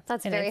fun.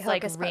 That's and very it's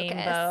like hocus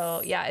rainbow.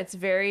 pocus. Yeah, it's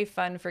very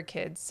fun for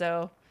kids.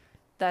 So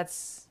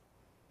that's,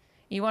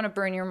 you want to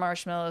burn your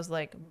marshmallows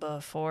like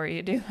before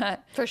you do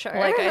that. For sure.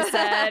 Like I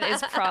said,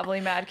 it's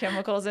probably mad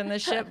chemicals in the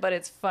shit, but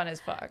it's fun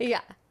as fuck. Yeah.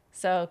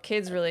 So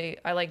kids really,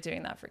 I like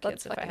doing that for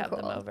kids. That's if I have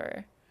fucking them cool.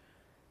 over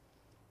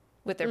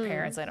with their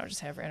parents. I don't just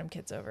have random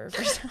kids over.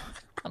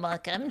 I'm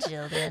like, come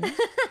children.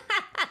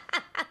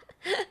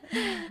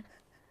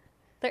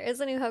 There is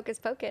a new Hocus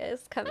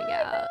Pocus coming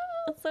out.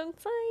 It's so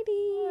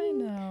exciting. I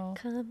know.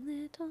 Come,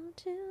 little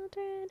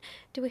children.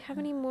 Do we have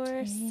any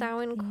more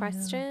Samhain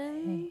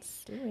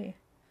questions? Do we?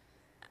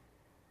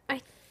 I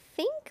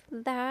think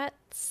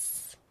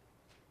that's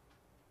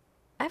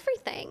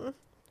everything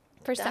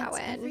for That's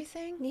Samhain.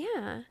 everything?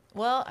 Yeah.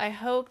 Well, I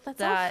hope That's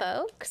that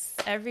all, folks.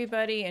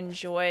 everybody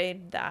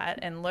enjoyed that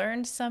and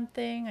learned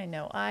something. I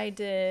know I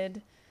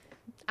did.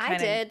 I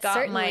Kinda did, got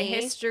certainly. my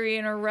history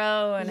in a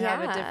row and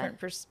have a Yeah. different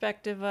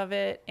perspective of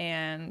it.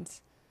 And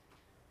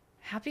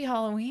happy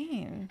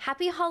Halloween.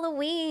 Happy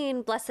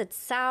Halloween. Blessed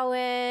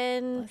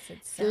Samhain.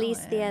 Blessed Feliz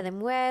Samhain. Dia de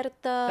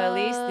Muertos.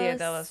 Feliz Dia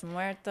de los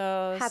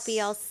Muertos.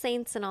 Happy All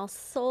Saints and All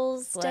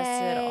Souls Blessed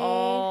Day.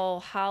 all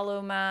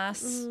Hallow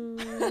Mass.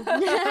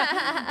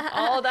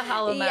 All the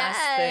Hallow Mass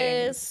things.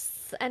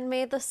 Yes. And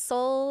may the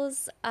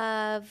souls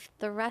of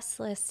the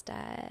restless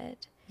dead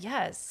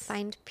Yes.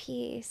 find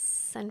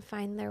peace and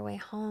find their way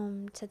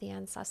home to the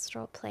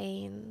ancestral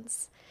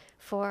plains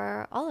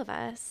for all of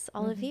us,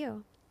 all of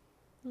you.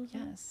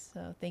 Yes.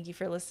 So thank you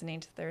for listening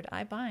to Third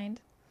Eye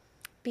Bind.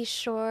 Be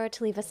sure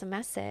to leave us a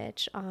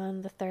message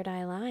on the Third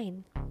Eye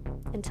line.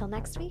 Until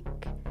next week,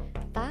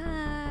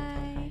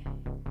 bye.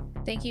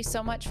 Thank you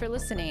so much for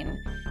listening.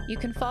 You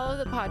can follow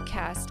the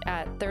podcast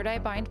at Third Eye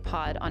Bind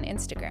Pod on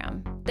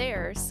Instagram.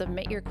 There,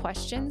 submit your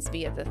questions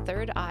via the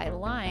Third Eye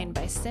line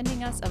by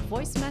sending us a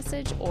voice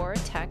message or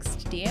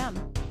text DM.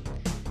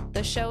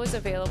 The show is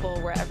available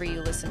wherever you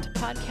listen to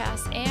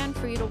podcasts and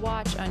for you to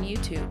watch on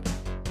YouTube.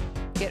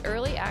 Get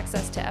early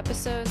access to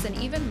episodes and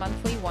even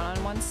monthly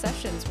one-on-one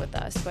sessions with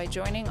us by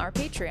joining our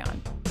Patreon.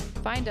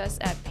 Find us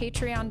at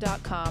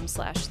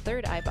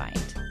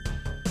patreon.com/thirdeyebind.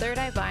 Third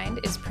Eye Bind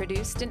is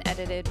produced and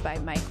edited by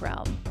Mike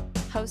Realm.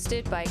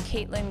 Hosted by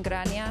Caitlin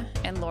Grania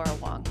and Laura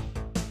Wong.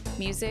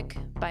 Music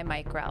by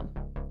Mike Realm.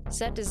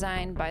 Set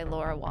design by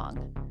Laura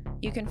Wong.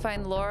 You can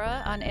find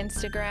Laura on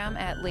Instagram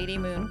at Lady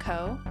Moon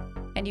Co.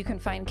 And you can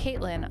find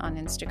Caitlin on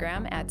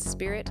Instagram at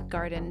Spirit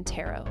Garden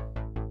Tarot.